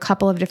advantage of a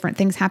couple of different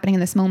things happening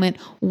in this moment.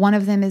 One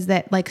of them is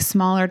that like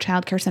smaller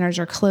childcare centers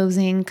are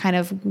closing, kind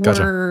of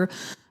were,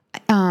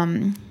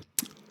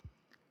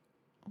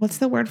 what's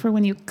the word for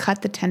when you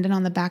cut the tendon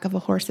on the back of a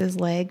horse's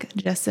leg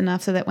just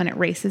enough so that when it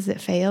races, it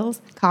fails?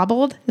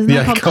 Cobbled? Isn't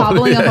that called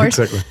cobbling a horse?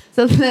 Exactly.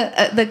 So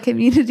the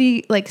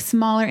community, like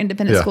smaller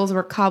independent schools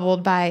were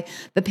cobbled by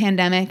the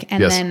pandemic.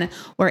 And then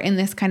we're in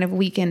this kind of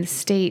weakened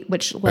state,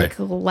 which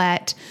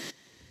let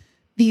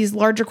these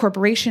larger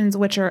corporations,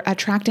 which are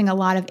attracting a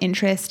lot of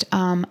interest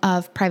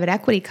of private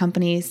equity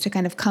companies to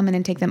kind of come in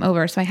and take them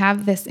over. So I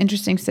have this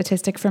interesting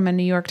statistic from a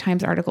New York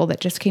Times article that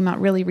just came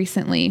out really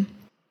recently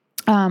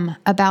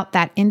about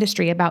that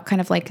industry, about kind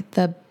of like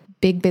the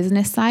big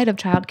business side of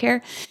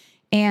childcare.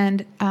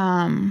 And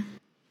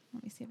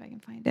let me see if I can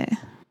find it.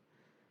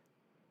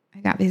 I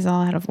got these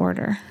all out of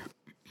order.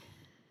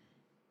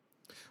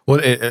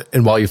 Well,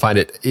 and while you find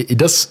it, it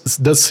does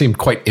seem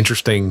quite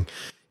interesting.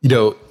 You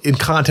know, in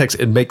context,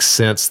 it makes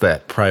sense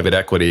that private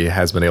equity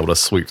has been able to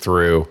sweep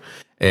through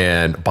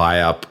and buy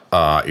up,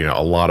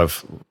 a lot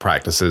of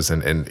practices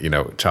and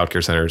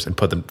childcare centers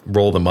and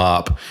roll them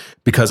up,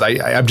 because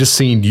I've just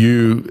seen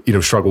you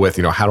struggle with,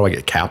 how do I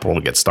get capital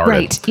to get started?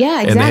 Right.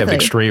 Yeah, exactly. And they have the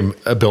extreme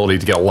ability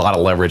to get a lot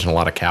of leverage and a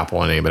lot of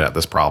capital and aim it at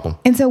this problem.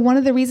 And so one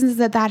of the reasons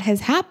that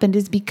has happened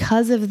is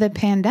because of the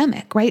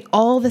pandemic, right?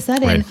 All of a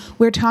sudden,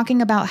 we're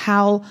talking about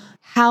how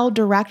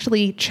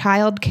directly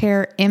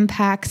childcare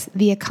impacts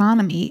the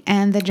economy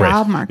and the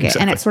job market.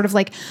 Exactly. And it's sort of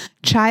like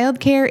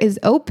childcare is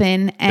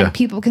open and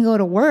people can go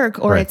to work,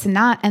 or it's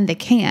not and they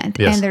can't.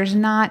 Yes. And there's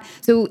not.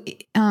 So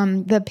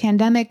the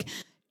pandemic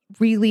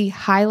really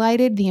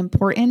highlighted the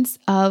importance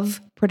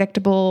of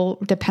predictable,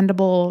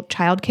 dependable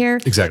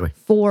childcare. Exactly.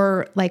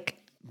 For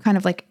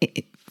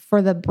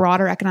for the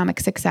broader economic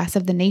success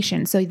of the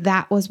nation. So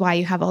that was why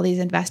you have all these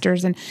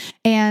investors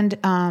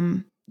and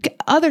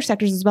other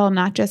sectors as well,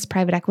 not just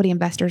private equity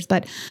investors,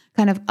 but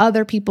kind of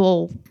other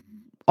people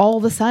all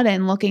of a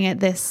sudden looking at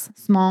this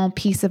small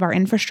piece of our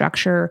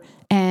infrastructure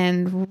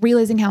and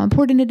realizing how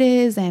important it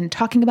is and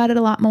talking about it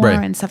a lot more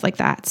and stuff like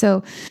that.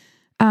 So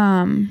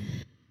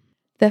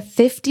the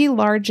 50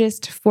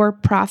 largest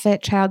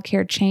for-profit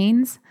childcare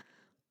chains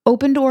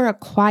opened or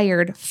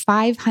acquired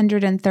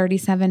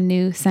 537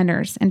 new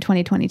centers in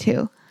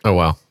 2022. Oh,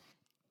 wow.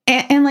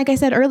 And like I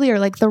said earlier,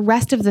 like the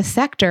rest of the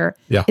sector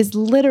is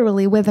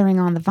literally withering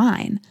on the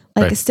vine.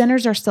 Like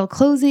centers are still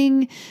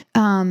closing.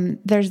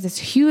 There's this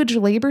huge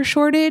labor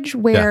shortage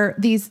where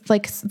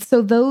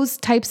so those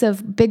types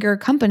of bigger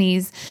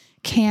companies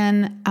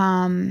can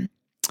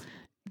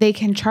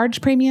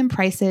charge premium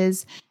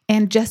prices,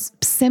 and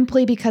just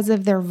simply because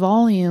of their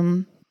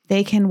volume,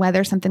 they can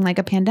weather something like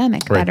a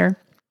pandemic better.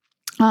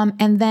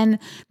 And then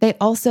they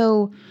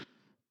also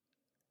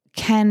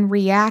can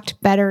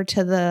react better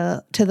to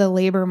the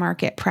labor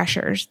market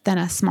pressures than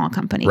a small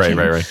company can.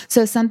 Right.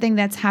 So something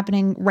that's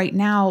happening right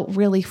now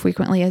really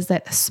frequently is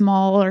that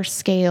smaller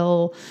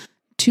scale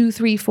 2,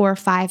 3, 4,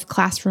 5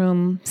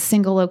 classroom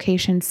single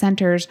location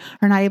centers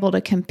are not able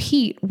to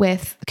compete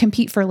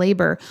for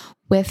labor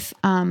with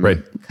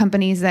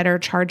companies that are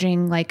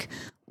charging that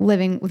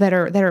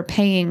are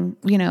paying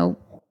 $20,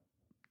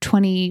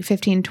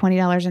 $15,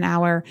 $20 an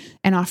hour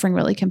and offering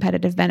really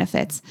competitive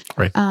benefits.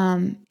 Right.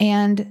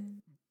 And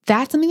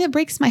that's something that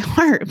breaks my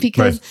heart,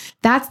 because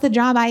that's the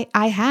job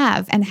I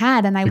have and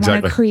had. And I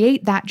want to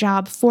create that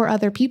job for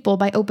other people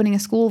by opening a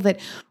school that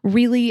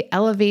really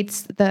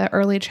elevates the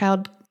early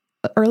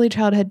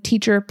childhood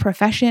teacher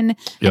profession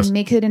and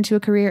makes it into a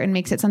career and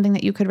makes it something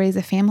that you could raise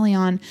a family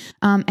on.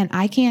 And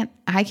I can't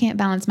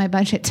balance my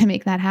budget to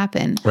make that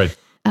happen. Right.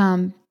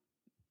 Kind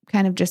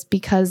of just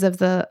because of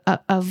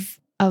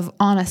of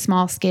on a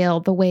small scale,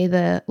 the way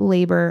the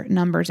labor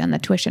numbers and the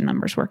tuition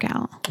numbers work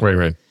out.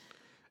 Right.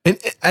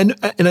 And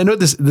I know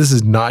this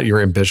is not your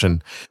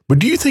ambition, but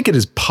do you think it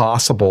is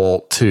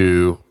possible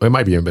it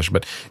might be your ambition,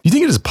 but do you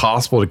think it is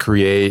possible to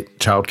create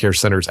childcare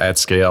centers at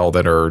scale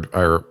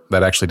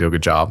that actually do a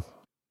good job?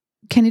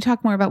 Can you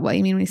talk more about what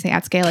you mean when you say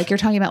at scale? Like you're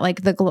talking about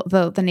like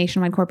the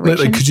nationwide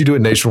corporation? Like, could you do a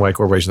nationwide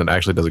corporation that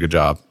actually does a good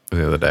job at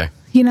the end of the day?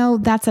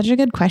 That's such a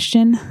good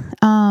question.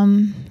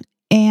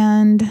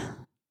 And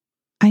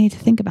I need to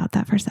think about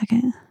that for a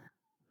second.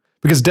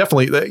 Because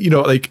definitely,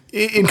 like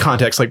in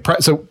context, like,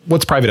 so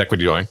what's private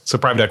equity doing? So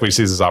private equity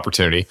sees this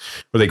opportunity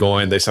where they go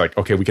in, they say like,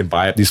 okay, we can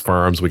buy up these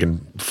firms, we can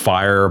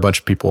fire a bunch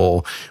of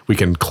people, we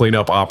can clean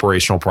up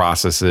operational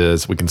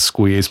processes, we can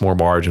squeeze more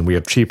margin, we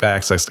have cheap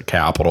access to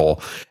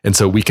capital. And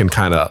so we can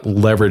kind of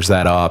leverage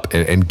that up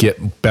and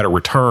get better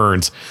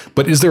returns.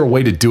 But is there a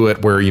way to do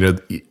it where,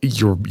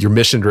 you're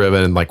mission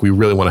driven, like we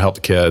really want to help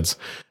the kids,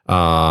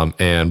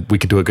 and we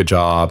can do a good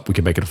job, we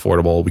can make it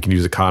affordable, we can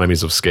use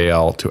economies of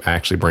scale to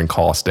actually bring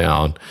costs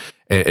down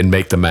and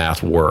make the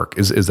math work?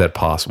 Is that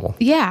possible?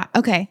 Yeah.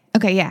 Okay.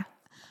 Yeah.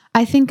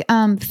 I think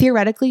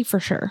theoretically, for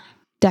sure,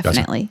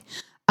 definitely.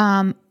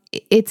 Gotcha.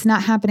 It's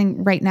not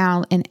happening right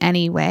now in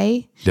any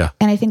way. Yeah.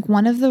 And I think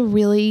one of the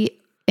really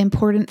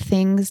important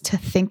things to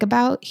think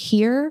about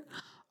here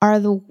are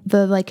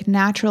the like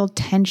natural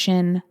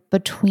tension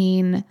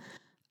between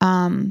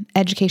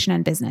education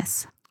and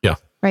business. Yeah.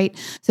 Right.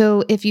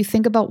 So if you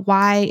think about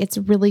why it's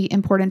really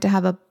important to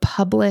have a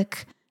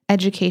public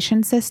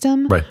education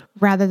system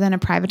rather than a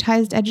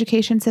privatized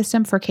education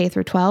system for K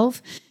through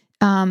 12,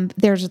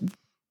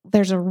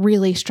 there's a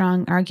really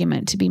strong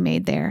argument to be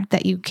made there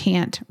that you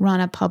can't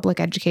run a public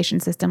education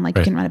system like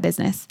you can run a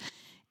business.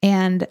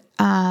 And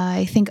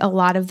I think a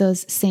lot of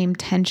those same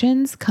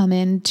tensions come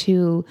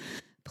into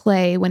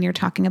play when you're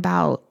talking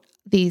about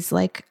these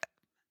like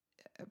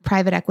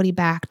private equity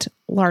backed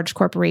large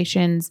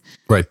corporations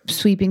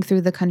sweeping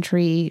through the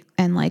country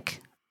and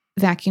like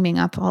vacuuming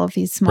up all of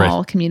these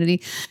small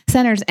community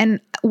centers.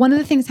 And one of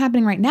the things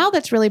happening right now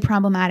that's really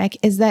problematic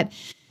is that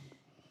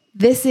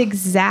this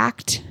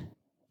exact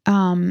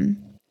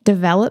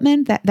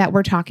development that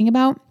we're talking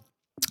about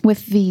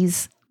with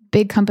these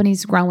big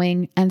companies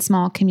growing and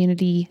small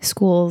community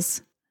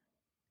schools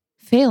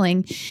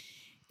failing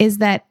is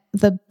that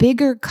the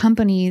bigger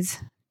companies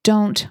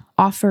don't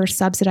offer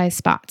subsidized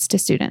spots to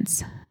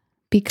students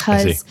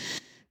because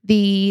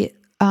the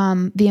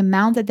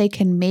amount that they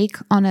can make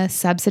on a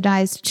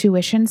subsidized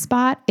tuition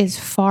spot is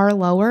far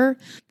lower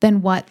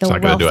than what the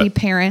wealthy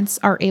parents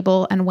are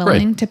able and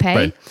willing to pay.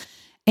 Right.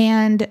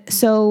 And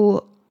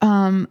so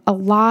a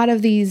lot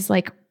of these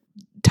like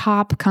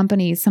top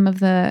companies, some of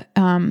the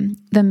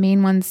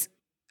main ones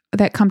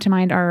that come to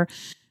mind are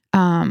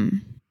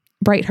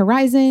Bright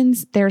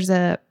Horizons. There's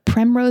a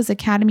Primrose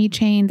Academy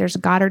chain. There's a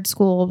Goddard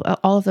School.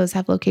 All of those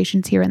have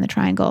locations here in the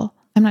Triangle.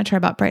 I'm not sure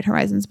about Bright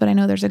Horizons, but I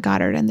know there's a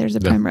Goddard and there's a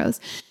Primrose.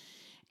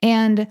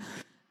 And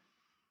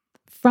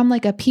from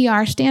like a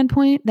PR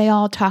standpoint, they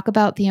all talk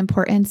about the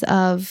importance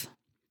of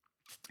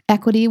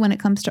equity when it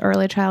comes to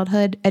early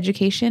childhood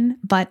education,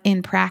 but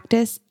in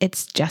practice,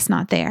 it's just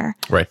not there.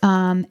 Right.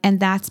 And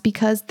that's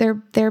because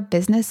they're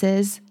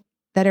businesses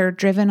that are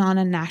driven on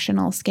a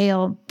national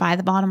scale by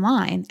the bottom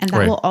line, and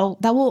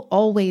that will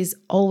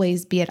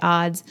always be at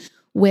odds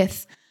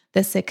with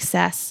the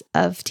success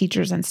of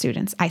teachers and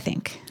students, I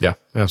think. Yeah,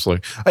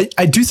 absolutely.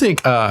 I do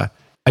think I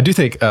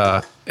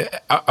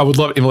would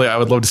love, Emily, I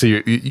would love to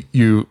see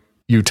you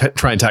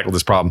try and tackle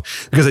this problem,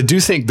 because I do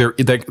think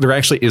there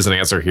actually is an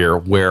answer here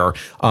where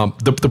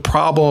the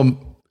problem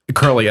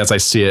currently, as I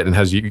see it, and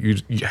as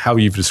how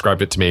you've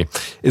described it to me,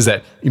 is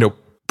that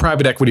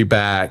private equity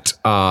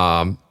backed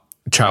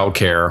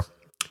childcare,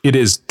 it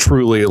is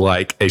truly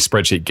like a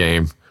spreadsheet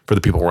game for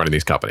the people running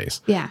these companies.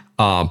 Yeah.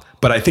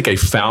 But I think a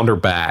founder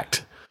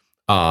backed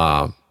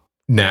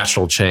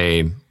national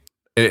chain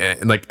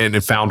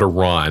and founder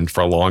run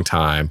for a long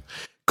time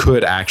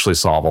could actually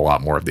solve a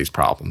lot more of these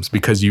problems,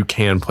 because you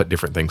can put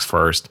different things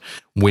first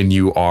when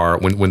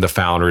the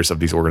founders of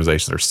these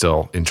organizations are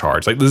still in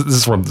charge. Like this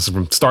is from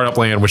startup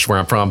land, which is where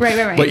I'm from.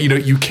 Right. But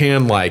you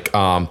can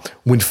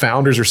when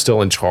founders are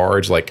still in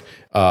charge,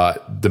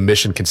 the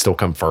mission can still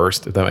come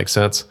first, if that makes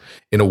sense,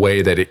 in a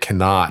way that it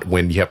cannot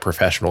when you have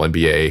professional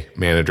MBA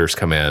managers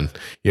come in,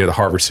 the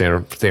Harvard,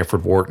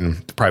 Stanford,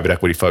 Wharton, private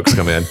equity folks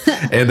come in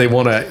and they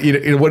want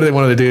to, what do they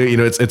want to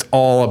do? It's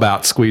all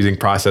about squeezing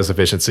process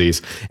efficiencies.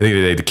 And at the end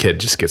of the day, the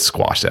kid just gets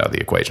squashed out of the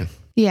equation.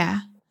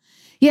 Yeah.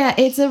 Yeah.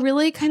 It's a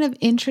really kind of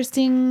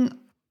interesting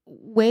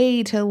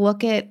way to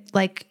look at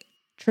like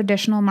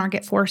traditional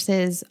market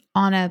forces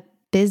on a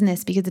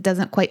business, because it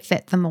doesn't quite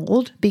fit the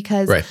mold,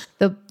 because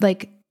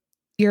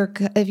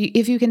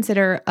if you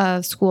consider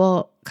a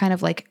school kind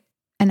of like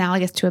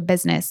analogous to a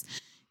business,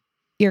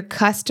 your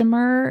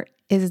customer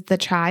is the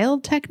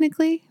child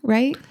technically,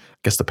 right? I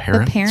guess the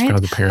parent. The parent. It's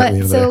kind of the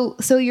parent.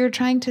 But so you're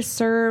trying to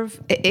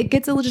serve. It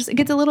gets a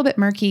little bit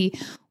murky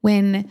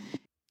when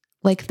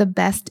like the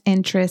best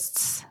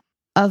interests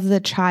of the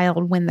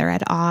child, when they're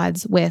at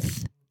odds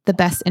with the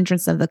best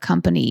interests of the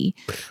company,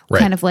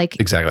 kind of like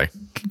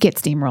get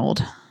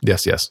steamrolled.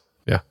 Yes.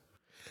 Yeah.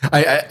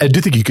 I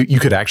do think you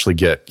could actually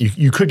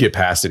you could get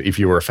past it if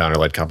you were a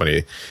founder-led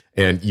company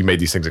and you made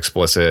these things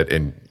explicit,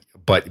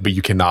 but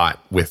you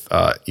cannot with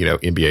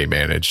MBA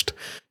managed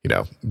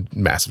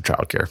massive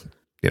childcare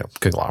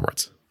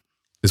conglomerates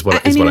is what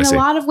I see. In a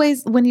lot of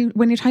ways, when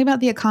you're talking about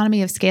the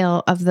economy of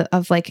scale of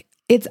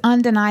it's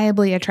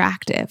undeniably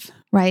attractive,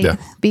 right? Yeah.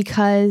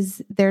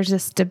 Because there's a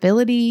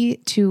stability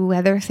to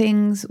weather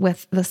things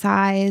with the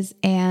size,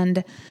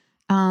 and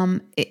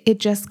it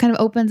just kind of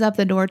opens up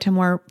the door to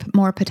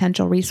more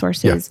potential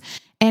resources.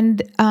 Yeah.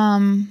 And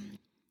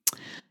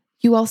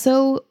you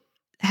also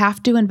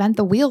have to invent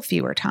the wheel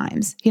fewer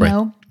times. You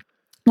know,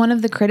 one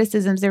of the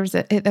criticisms, there was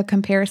a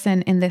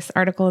comparison in this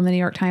article in the New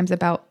York Times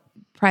about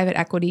private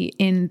equity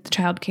in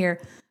childcare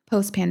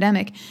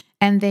post-pandemic.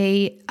 And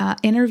they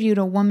interviewed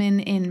a woman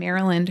in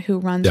Maryland who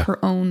runs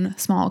her own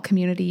small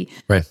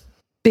community-based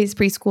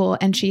preschool.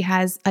 And she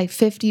has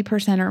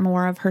 50% or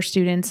more of her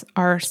students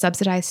are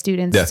subsidized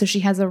students. Yeah. So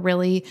she has a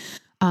really,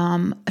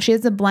 she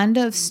has a blend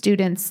of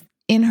students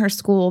in her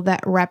school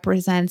that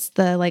represents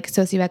the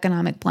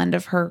socioeconomic blend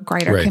of her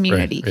greater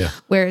community. Right, yeah.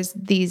 Whereas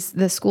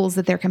the schools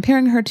that they're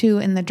comparing her to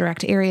in the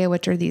direct area,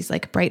 which are these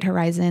Bright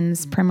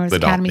Horizons, Primrose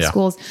Academy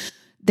schools,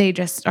 they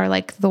just are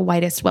the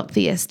whitest,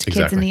 wealthiest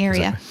kids in the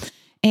area. Exactly.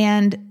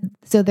 And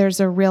so there's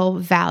a real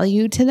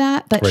value to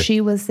that. But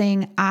she was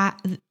saying,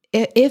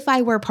 if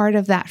I were part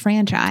of that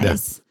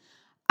franchise,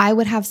 I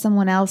would have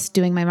someone else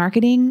doing my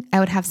marketing. I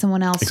would have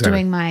someone else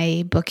doing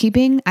my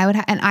bookkeeping.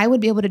 And I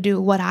would be able to do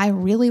what I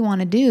really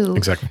want to do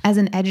as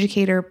an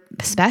educator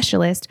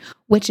specialist,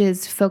 which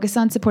is focus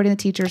on supporting the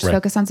teachers,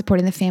 focus on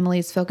supporting the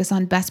families, focus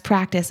on best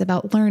practice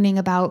about learning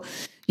about,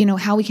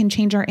 how we can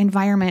change our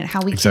environment,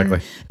 how we can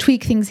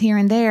tweak things here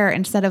and there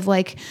instead of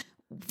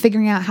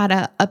figuring out how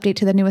to update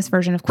to the newest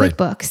version of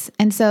QuickBooks.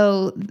 And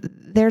so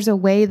there's a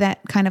way that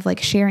kind of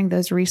sharing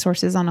those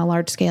resources on a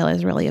large scale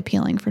is really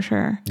appealing for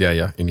sure. Yeah.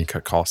 Yeah. And you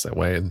cut costs that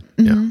way. And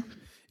if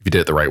you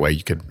did it the right way,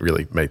 you could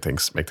really make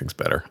things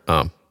better.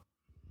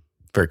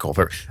 Very cool.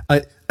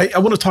 I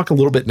want to talk a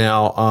little bit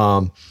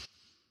now.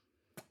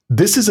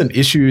 This is an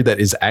issue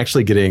that is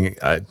actually getting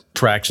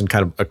traction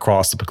kind of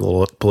across the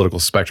political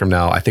spectrum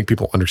now. I think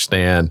people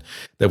understand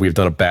that we've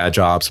done a bad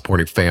job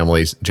supporting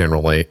families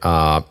generally,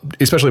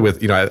 especially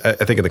with, I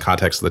think in the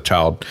context of the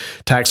child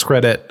tax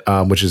credit,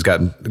 which has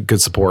gotten good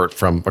support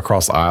from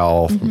across the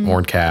aisle, from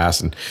Orrin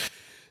Cass and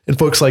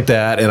folks like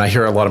that. And I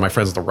hear a lot of my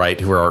friends on the right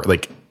who are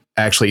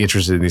actually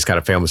interested in these kind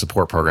of family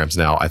support programs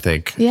now, I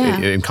think,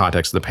 in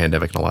context of the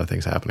pandemic and a lot of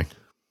things happening.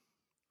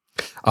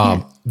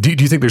 Do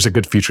you think there's a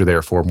good future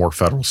there for more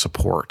federal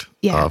support?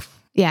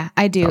 Yeah,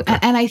 I do. Okay.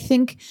 And I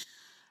think,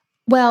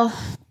 well,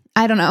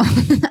 I don't know.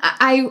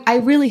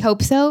 I really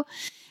hope so.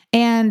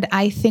 And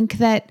I think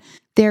that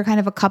there are kind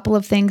of a couple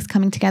of things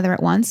coming together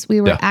at once.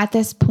 We were at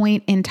this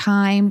point in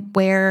time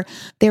where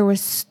there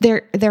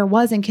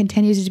was and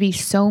continues to be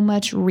so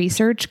much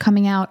research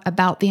coming out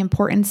about the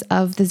importance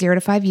of the 0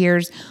 to 5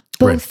 years,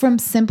 both from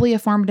simply a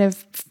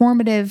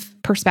formative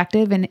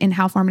perspective and in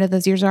how formative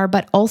those years are,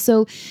 but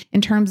also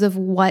in terms of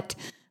what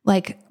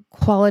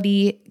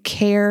quality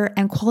care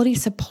and quality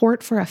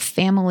support for a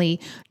family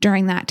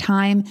during that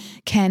time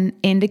can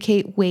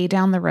indicate way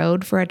down the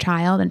road for a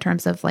child in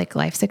terms of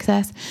life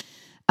success.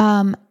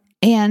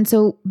 And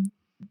so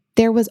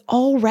there was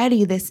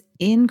already this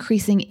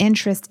increasing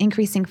interest,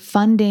 increasing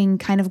funding,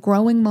 kind of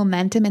growing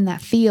momentum in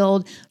that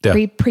field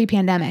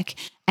pre-pandemic.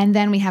 And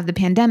then we have the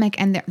pandemic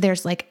and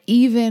there's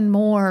even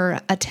more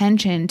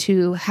attention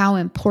to how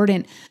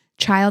important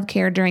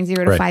childcare during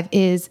 0 to 5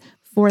 is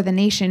for the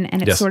nation.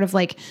 And it's sort of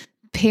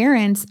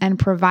parents and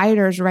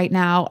providers right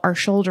now are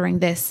shouldering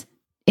this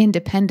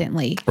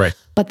independently. Right.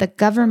 But the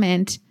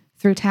government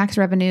through tax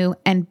revenue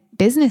and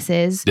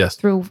businesses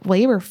through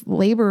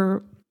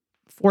labor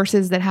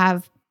forces that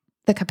have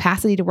the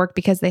capacity to work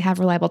because they have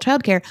reliable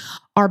childcare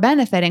are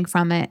benefiting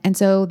from it. And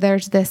so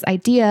there's this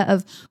idea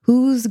of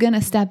who's going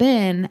to step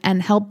in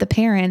and help the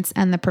parents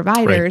and the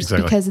providers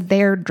because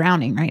they're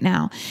drowning right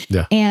now.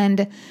 Yeah.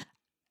 And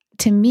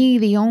to me,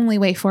 the only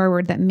way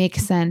forward that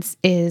makes sense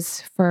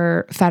is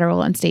for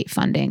federal and state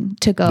funding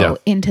to go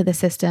into the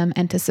system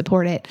and to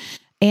support it.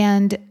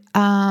 And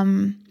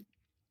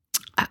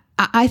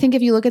I think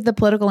if you look at the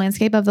political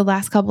landscape of the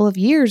last couple of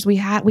years, we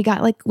got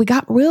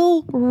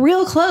real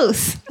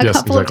close a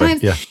couple of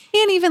times. Yeah.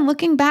 And even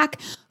looking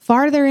back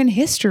farther in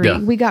history,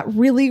 we got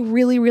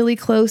really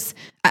close.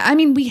 I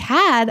mean, we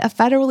had a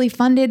federally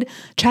funded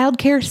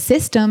childcare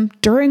system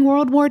during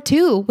World War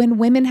II when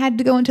women had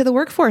to go into the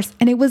workforce,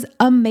 and it was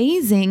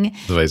amazing.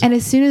 And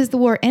as soon as the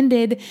war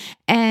ended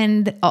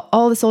and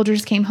all the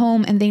soldiers came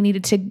home and they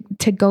needed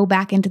to go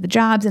back into the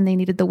jobs and they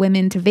needed the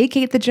women to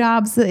vacate the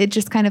jobs, it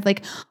just kind of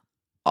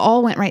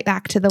all went right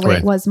back to the way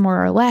it was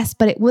more or less.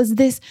 But it was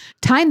this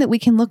time that we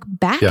can look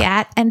back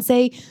at and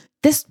say,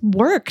 this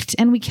worked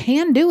and we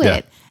can do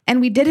it.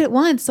 And we did it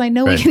once, so I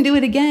know we can do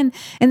it again.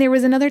 And there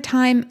was another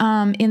time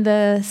in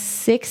the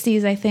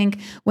 60s, I think,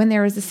 when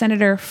there was a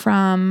senator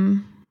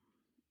from,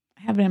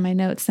 I have it in my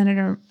notes,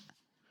 Senator.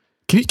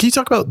 Can you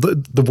talk about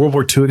the World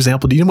War II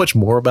example? Do you know much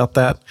more about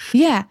that?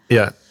 Yeah.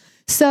 Yeah.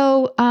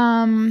 So,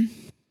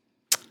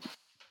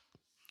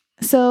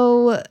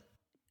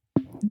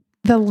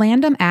 the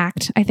Landum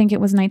Act, I think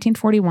it was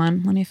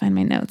 1941. Let me find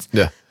my notes.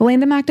 Yeah. The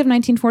Landum Act of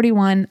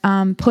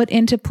 1941 put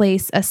into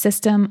place a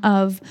system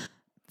of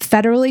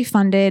federally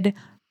funded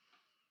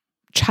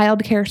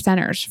childcare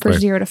centers for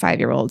 0 to 5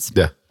 year olds.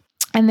 Yeah.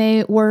 And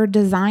they were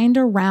designed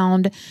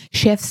around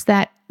shifts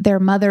that their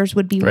mothers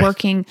would be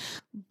working,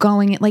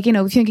 going like,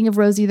 thinking of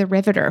Rosie the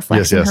Riveter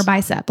flexing her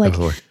bicep, like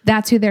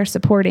that's who they're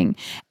supporting.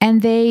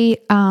 And they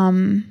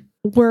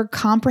were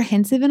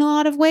comprehensive in a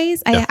lot of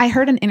ways. I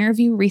heard an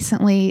interview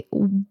recently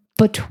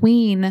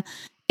between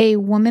a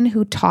woman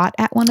who taught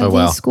at one of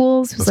these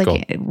schools, who's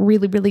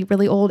really, really,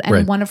 really old,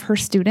 and one of her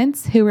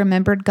students who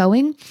remembered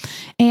going.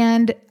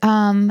 And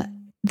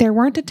there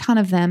weren't a ton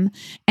of them,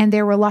 and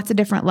there were lots of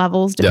different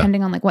levels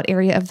depending on like what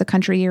area of the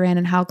country you're in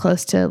and how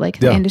close to like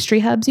the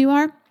industry hubs you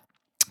are.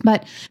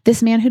 But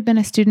this man who'd been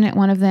a student at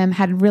one of them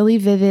had really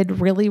vivid,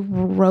 really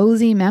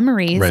rosy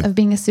memories of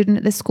being a student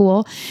at this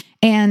school.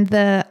 And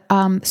the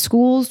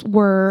schools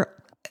were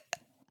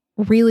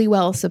really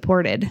well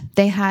supported.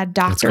 They had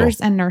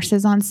doctors and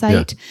nurses on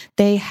site.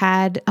 They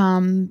had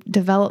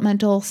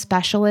developmental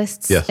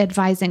specialists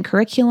advising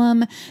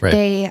curriculum.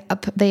 They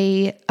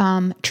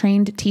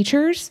trained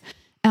teachers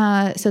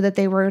so that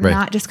they were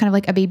not just kind of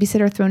like a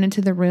babysitter thrown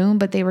into the room,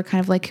 but they were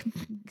kind of like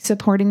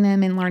supporting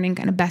them in learning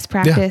kind of best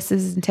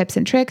practices and tips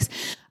and tricks.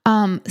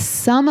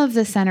 Some of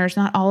the centers,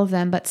 not all of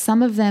them, but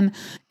some of them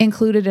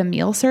included a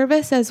meal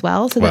service as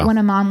well. So that when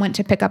a mom went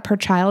to pick up her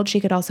child, she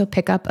could also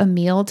pick up a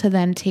meal to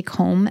then take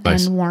home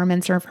and warm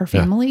and serve her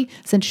family,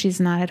 since she's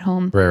not at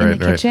home in the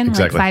kitchen.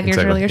 Exactly. Like 5 years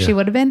earlier, she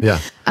would have been.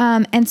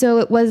 And so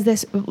it was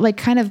this like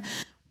kind of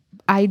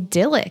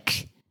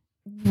idyllic,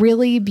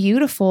 really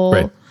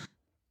beautiful,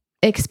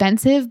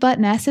 expensive, but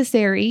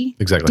necessary,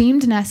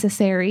 deemed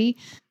necessary,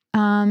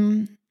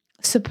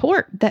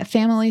 support that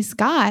families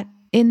got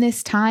in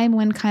this time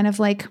when kind of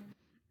like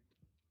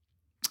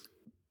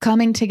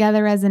coming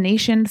together as a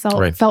nation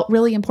felt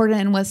really important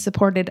and was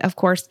supported, of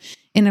course,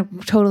 in a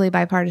totally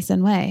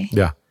bipartisan way.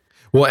 Yeah.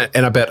 Well,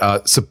 and I bet,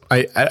 so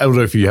I don't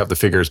know if you have the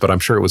figures, but I'm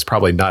sure it was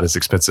probably not as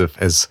expensive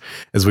as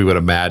we would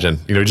imagine,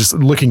 just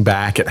looking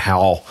back at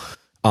how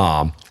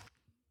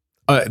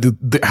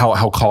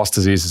cost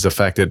disease has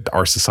affected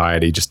our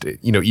society, just,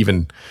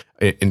 even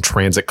in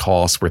transit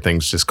costs where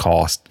things just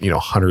cost,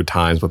 100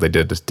 times what they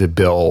did to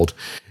build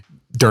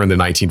during the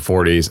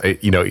 1940s.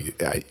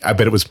 I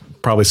bet it was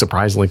probably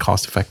surprisingly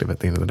cost effective at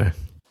the end of the day.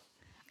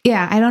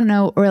 Yeah. I don't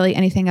know really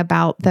anything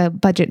about the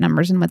budget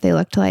numbers and what they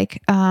looked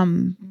like.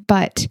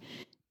 But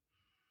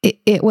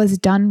it was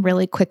done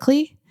really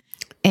quickly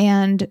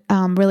and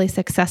really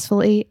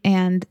successfully.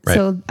 And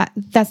so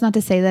that's not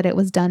to say that it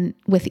was done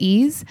with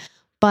ease,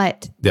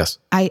 but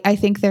I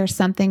think there's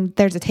a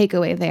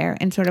takeaway there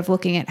in sort of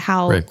looking at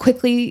how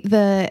quickly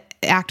the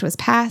act was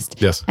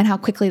passed and how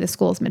quickly the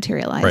schools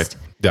materialized.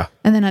 Yeah.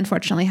 And then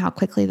unfortunately how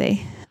quickly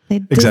they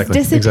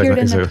disappeared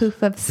in the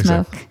poof of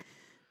smoke.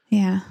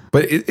 Yeah.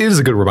 But it is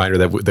a good reminder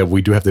that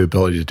we do have the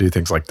ability to do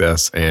things like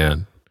this,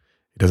 and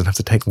it doesn't have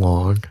to take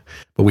long,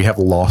 but we have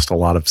lost a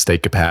lot of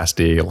state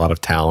capacity, a lot of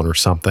talent or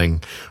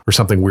something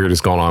weird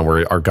has gone on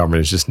where our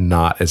government is just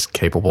not as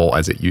capable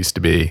as it used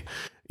to be,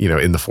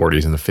 in the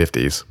 40s and the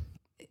 50s.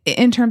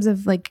 In terms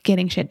of like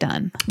getting shit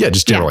done. Yeah,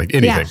 just generally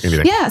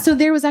anything. Yeah. So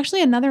there was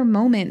actually another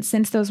moment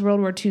since those World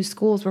War II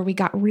schools where we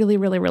got really,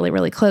 really, really,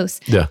 really close.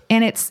 Yeah.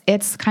 And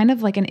it's kind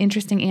of like an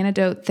interesting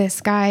anecdote.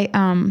 This guy,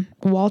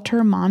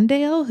 Walter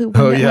Mondale, who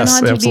went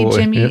on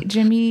to be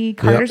Jimmy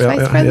Carter's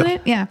vice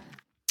president. Yeah.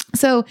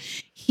 So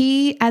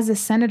he, as a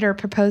senator,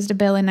 proposed a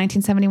bill in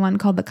 1971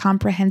 called the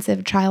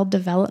Comprehensive Child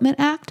Development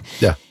Act.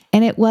 Yeah.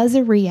 And it was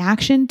a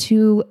reaction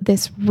to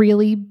this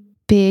really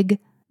big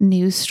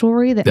news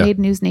story that made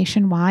news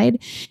nationwide.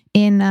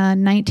 In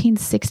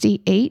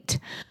 1968,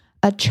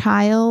 a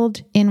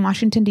child in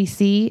Washington,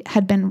 D.C.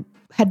 had been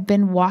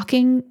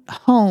walking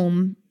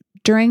home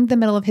during the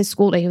middle of his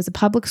school day. He was a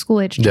public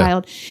school age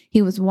child.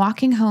 He was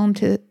walking home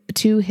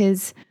to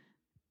his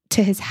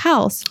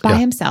house by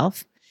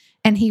himself,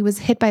 and he was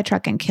hit by a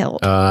truck and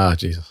killed.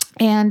 Jesus.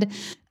 And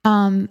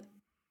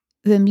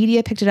the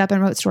media picked it up and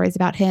wrote stories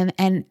about him.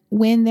 And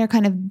when they're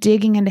kind of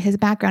digging into his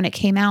background, it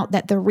came out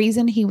that the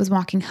reason he was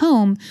walking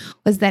home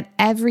was that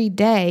every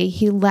day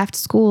he left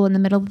school in the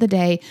middle of the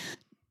day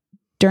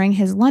during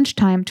his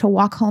lunchtime to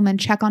walk home and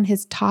check on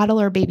his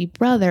toddler baby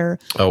brother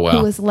who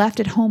was left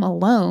at home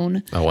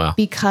alone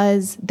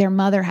because their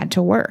mother had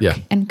to work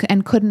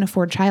and couldn't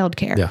afford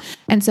childcare. Yeah.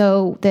 And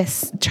so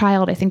this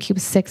child, I think he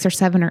was 6 or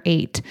 7 or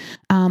 8,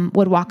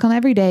 would walk home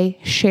every day,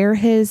 share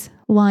his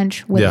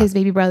lunch with his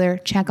baby brother,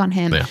 check on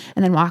him,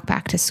 and then walk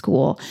back to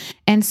school.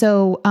 And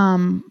so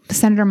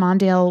Senator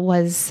Mondale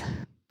was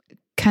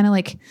kind of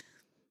like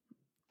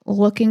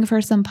looking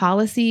for some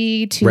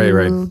policy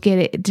to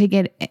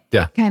get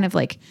kind of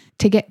like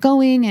to get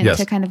going and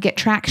to kind of get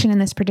traction in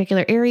this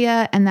particular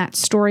area. And that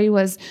story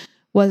was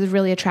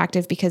really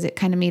attractive because it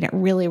kind of made it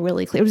really,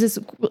 really clear. It was this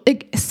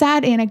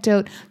sad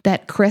anecdote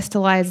that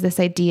crystallized this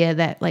idea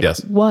that like,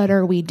 what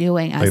are we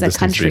doing as a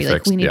country?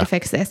 Like we need to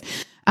fix this.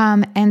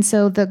 And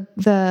so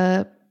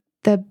the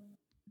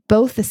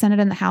both the Senate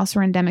and the House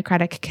were in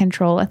Democratic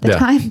control at the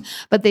time,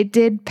 but they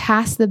did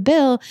pass the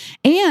bill,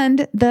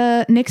 and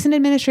the Nixon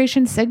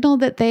administration signaled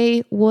that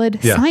they would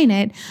sign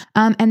it.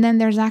 And then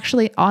there's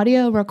actually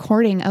audio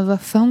recording of a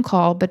phone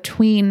call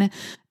between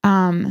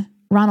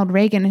Ronald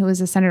Reagan, who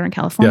was a senator in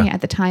California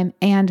at the time,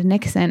 and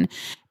Nixon.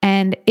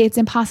 And it's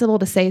impossible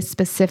to say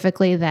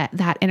specifically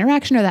that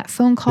interaction or that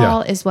phone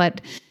call is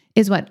what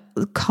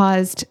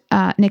caused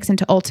Nixon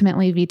to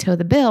ultimately veto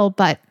the bill.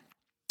 But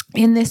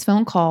in this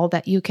phone call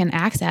that you can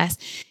access,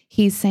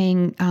 he's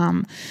saying,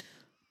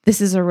 this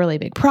is a really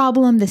big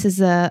problem. This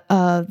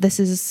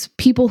is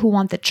people who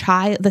want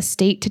the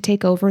state to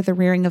take over the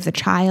rearing of the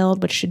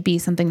child, which should be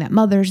something that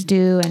mothers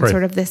do, and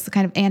sort of this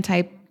kind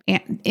of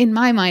in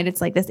my mind,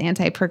 it's like this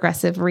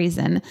anti-progressive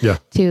reason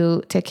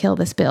to kill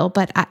this bill.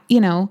 But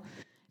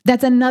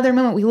that's another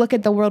moment. We look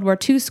at the World War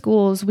II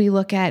schools. We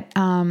look at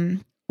kind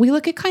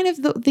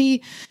of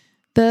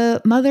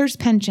the mothers'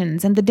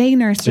 pensions and the day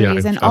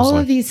nurseries and all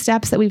of these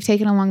steps that we've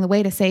taken along the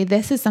way to say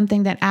this is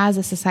something that as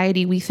a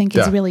society we think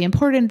is really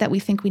important, that we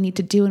think we need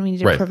to do and we need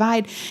to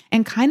provide.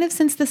 And kind of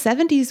since the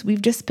 70s,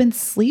 we've just been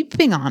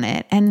sleeping on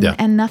it,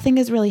 and nothing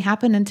has really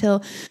happened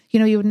until,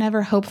 you would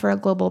never hope for a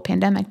global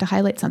pandemic to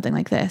highlight something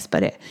like this,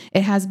 but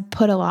it has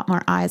put a lot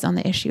more eyes on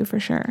the issue for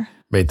sure.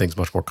 Made things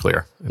much more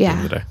clear at the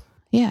end of the day.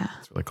 Yeah.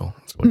 It's really cool.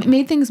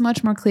 Made things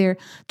much more clear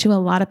to a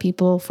lot of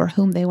people for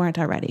whom they weren't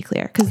already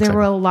clear. Because there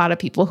were a lot of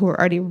people who were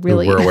already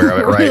really aware of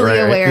it, really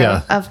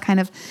aware of kind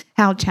of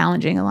how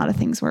challenging a lot of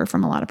things were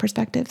from a lot of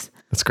perspectives.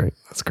 That's great.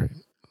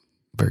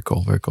 Very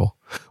cool. Very cool.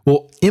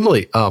 Well,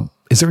 Emily,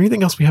 is there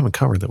anything else we haven't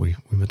covered that we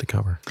meant to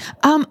cover?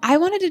 I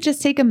wanted to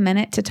just take a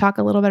minute to talk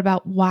a little bit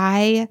about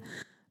why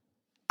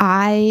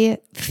I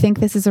think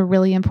this is a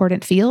really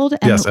important field.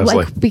 And yes,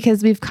 absolutely.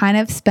 Because we've kind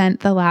of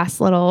spent the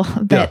last little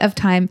bit of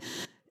time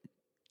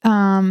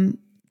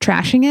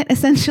trashing it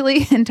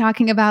essentially and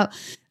talking about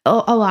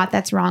a lot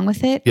that's wrong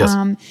with it. Yes.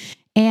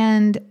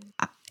 And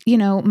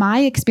my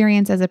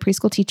experience as a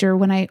preschool teacher,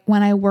 when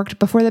I worked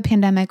before the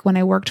pandemic, when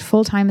I worked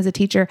full time as a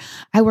teacher,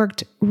 I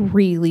worked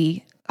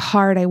really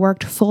hard. I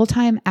worked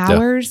full-time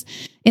hours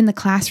in the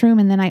classroom.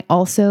 And then I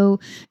also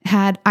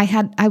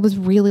I was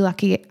really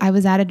lucky. I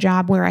was at a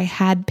job where I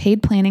had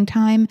paid planning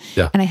time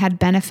and I had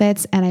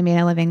benefits and I made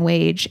a living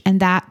wage. And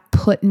that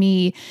put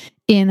me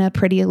in a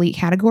pretty elite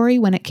category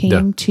when it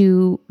came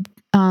to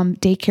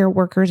daycare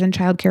workers and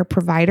childcare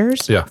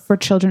providers for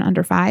children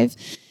under 5.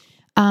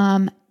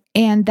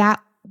 And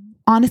that,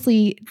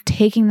 honestly,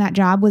 taking that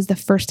job was the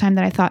first time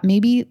that I thought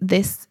maybe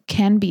this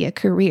can be a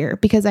career,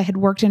 because I had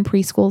worked in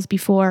preschools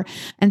before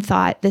and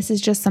thought this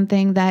is just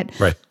something that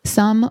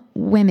some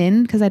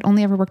women, because I'd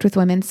only ever worked with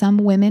women, some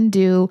women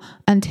do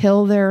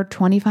until they're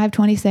 25,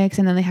 26,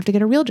 and then they have to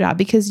get a real job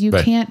because you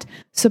certainly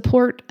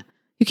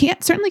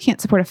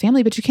can't support a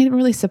family, but you can't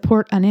really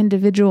support an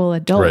individual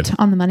adult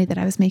on the money that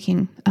I was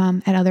making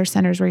at other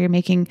centers where you're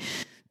making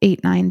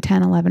 $8, $9,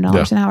 $10,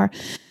 $11 an hour.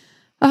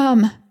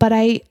 But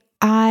I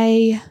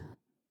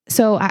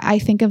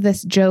think of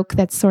this joke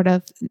that's sort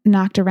of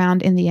knocked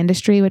around in the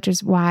industry, which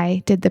is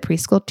why did the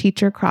preschool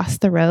teacher cross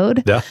the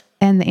road? Yeah.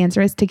 And the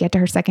answer is to get to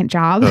her second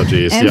job. Oh,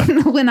 geez.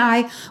 And when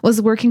I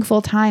was working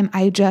full time,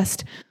 I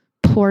just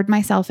poured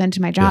myself into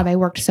my job. I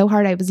worked so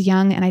hard. I was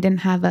young and I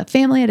didn't have a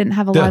family. I didn't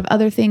have a lot of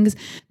other things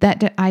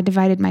that I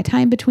divided my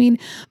time between.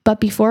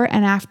 But before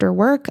and after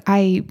work,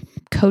 I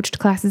coached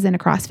classes in a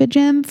CrossFit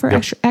gym for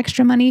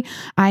extra money.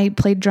 I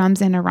played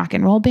drums in a rock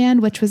and roll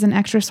band, which was an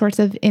extra source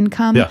of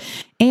income.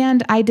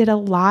 And I did a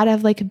lot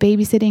of like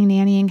babysitting,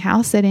 nannying,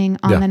 house sitting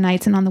on the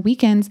nights and on the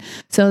weekends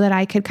so that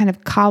I could kind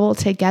of cobble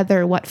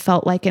together what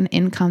felt like an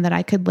income that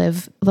I could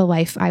live the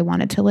life I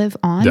wanted to live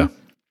on.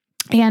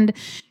 And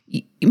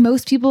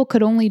most people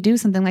could only do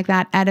something like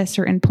that at a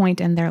certain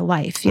point in their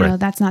life. You know,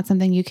 that's not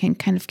something you can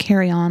kind of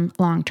carry on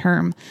long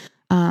term.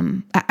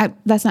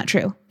 That's not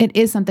true. It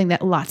is something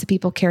that lots of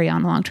people carry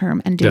on long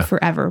term and do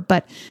forever,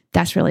 but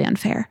that's really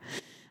unfair.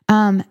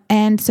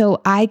 And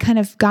so I kind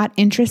of got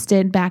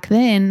interested back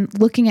then,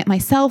 looking at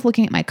myself,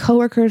 looking at my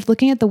coworkers,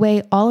 looking at the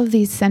way all of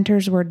these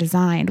centers were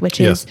designed, which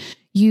is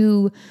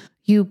you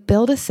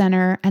build a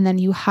center and then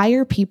you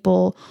hire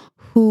people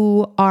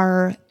who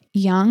are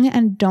young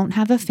and don't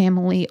have a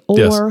family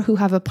or who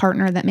have a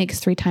partner that makes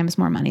 3 times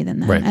more money than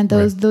them. And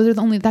those are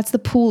that's the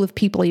pool of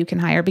people you can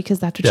hire because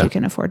that's what you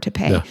can afford to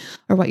pay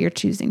or what you're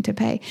choosing to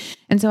pay.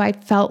 And so I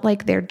felt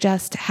like there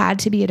just had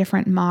to be a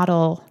different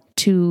model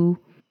to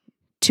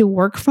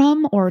work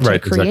from or to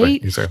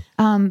create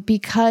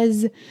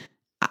because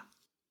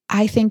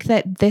I think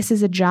that this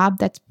is a job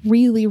that's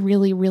really,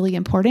 really, really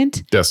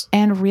important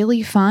and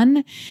really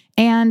fun.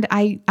 And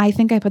I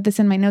think I put this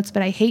in my notes,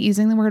 but I hate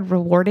using the word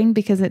rewarding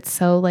because it's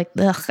so like,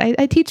 ugh,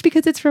 I teach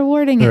because it's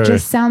rewarding. It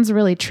just sounds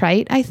really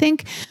trite, I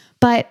think.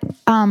 But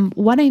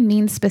what I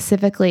mean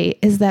specifically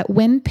is that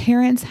when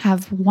parents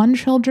have 1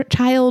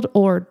 child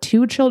or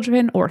 2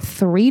 children or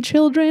 3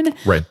 children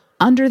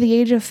under the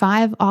age of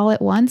 5 all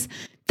at once,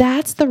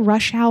 that's the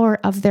rush hour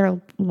of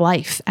their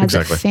life as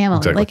a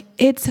family. Like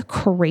it's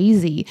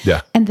crazy.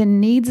 And the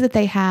needs that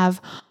they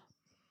have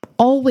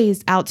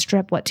always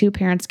outstrip what 2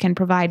 parents can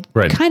provide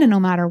kind of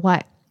no matter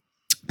what.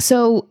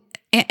 So,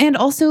 and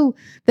also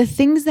the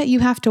things that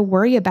you have to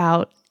worry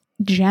about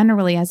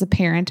generally as a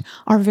parent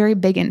are very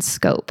big in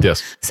scope.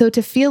 Yes. So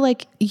to feel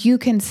like you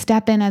can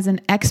step in as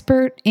an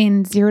expert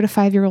in 0 to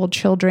 5-year-old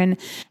children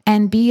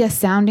and be a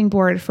sounding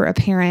board for a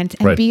parent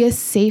and be a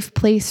safe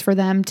place for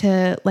them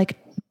to like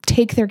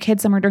take their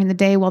kids somewhere during the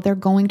day while they're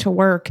going to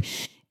work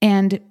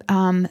and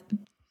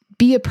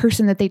be a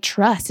person that they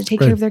trust to take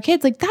care of their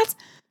kids. Like that's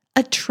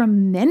a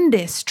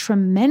tremendous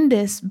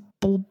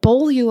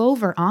bowl you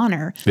over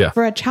honor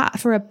for a child,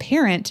 for a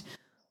parent.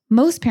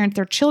 Most parents,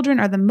 their children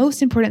are the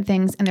most important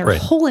things in their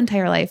whole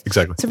entire life.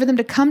 Exactly. So for them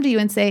to come to you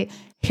and say,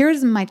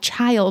 here's my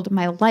child,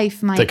 my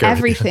life, my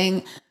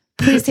everything.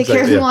 Please take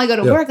care of him while I go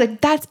to work. Like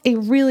that's a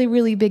really,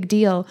 really big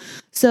deal.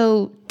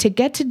 So to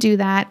get to do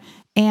that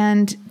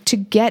and to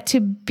get to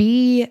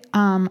be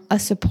a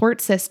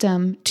support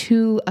system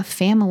to a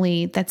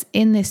family that's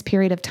in this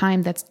period of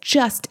time that's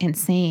just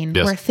insane,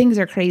 where things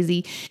are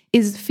crazy,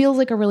 feels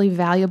like a really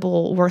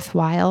valuable,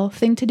 worthwhile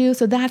thing to do.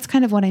 So that's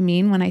kind of what I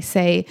mean when I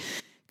say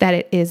that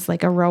it is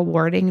like a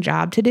rewarding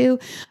job to do.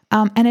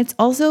 And it's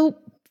also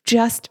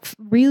just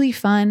really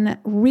fun,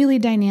 really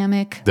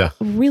dynamic,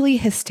 really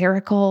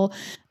hysterical.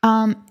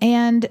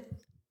 And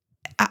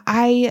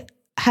I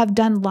have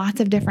done lots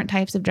of different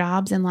types of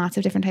jobs and lots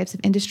of different types of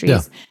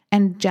industries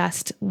and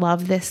just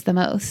love this the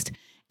most.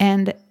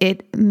 And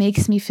it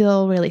makes me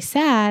feel really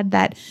sad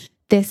that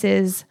this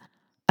is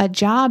a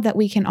job that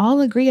we can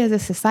all agree as a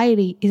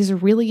society is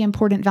really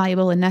important,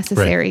 valuable, and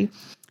necessary.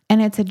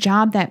 And it's a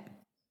job that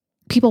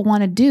people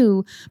want to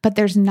do, but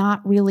there's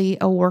not really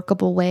a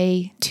workable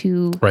way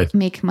to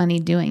make money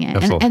doing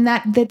it. And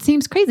that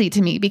seems crazy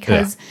to me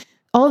because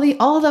all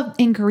the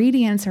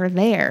ingredients are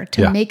there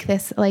to make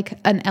this like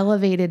an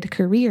elevated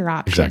career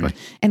option.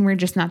 And we're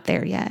just not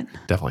there yet.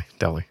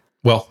 Definitely.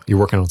 Well, you're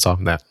working on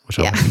solving that,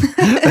 Michelle.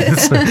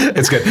 It's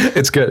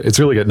good. It's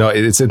really good. No,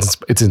 it's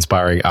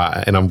inspiring.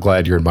 And I'm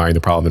glad you're admiring the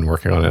problem and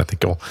working on it. I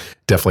think you'll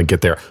definitely get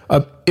there.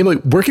 Emily,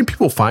 where can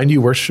people find you?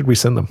 Where should we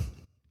send them?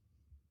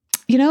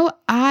 You know,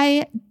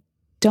 I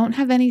don't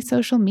have any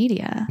social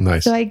media.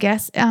 Nice. So I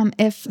guess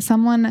if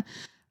someone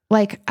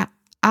like,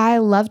 I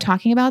love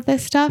talking about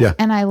this stuff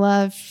and I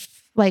love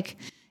like,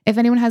 if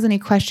anyone has any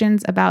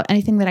questions about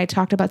anything that I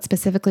talked about,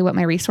 specifically what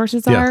my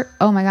resources are,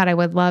 oh my God, I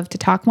would love to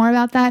talk more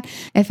about that.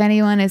 If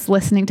anyone is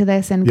listening to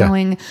this and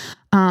going,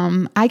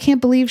 I can't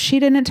believe she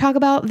didn't talk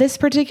about this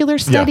particular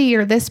study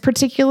or this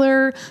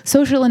particular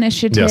social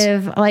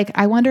initiative. Like,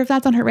 I wonder if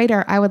that's on her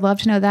radar. I would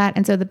love to know that.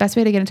 And so the best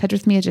way to get in touch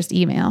with me is just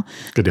email.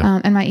 Good deal.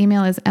 And my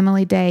email is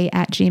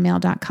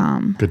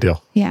emilyday@gmail.com. Good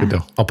deal. Yeah. Good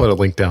deal. I'll put a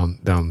link down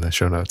the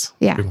show notes.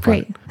 Yeah.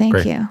 Great.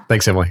 Thank you.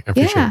 Thanks, Emily. I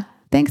appreciate it.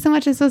 Thanks so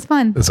much. This was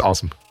fun. This is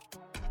awesome.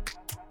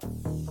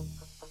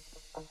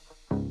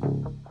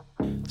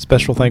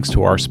 Special thanks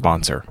to our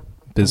sponsor,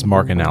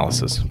 Bismarck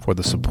Analysis, for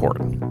the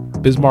support.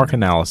 Bismarck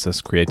Analysis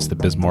creates the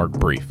Bismarck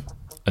Brief,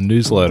 a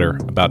newsletter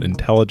about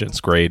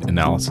intelligence-grade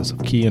analysis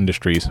of key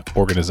industries,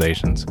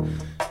 organizations,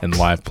 and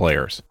live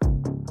players.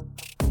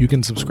 You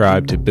can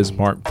subscribe to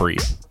Bismarck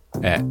Brief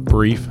at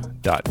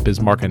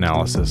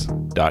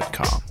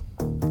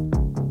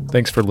brief.bismarckanalysis.com.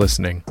 Thanks for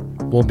listening.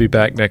 We'll be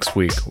back next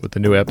week with a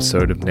new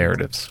episode of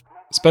Narratives.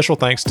 Special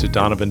thanks to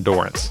Donovan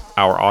Dorrance,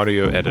 our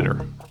audio editor.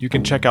 You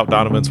can check out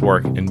Donovan's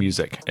work and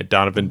music at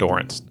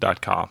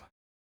donovandorrance.com.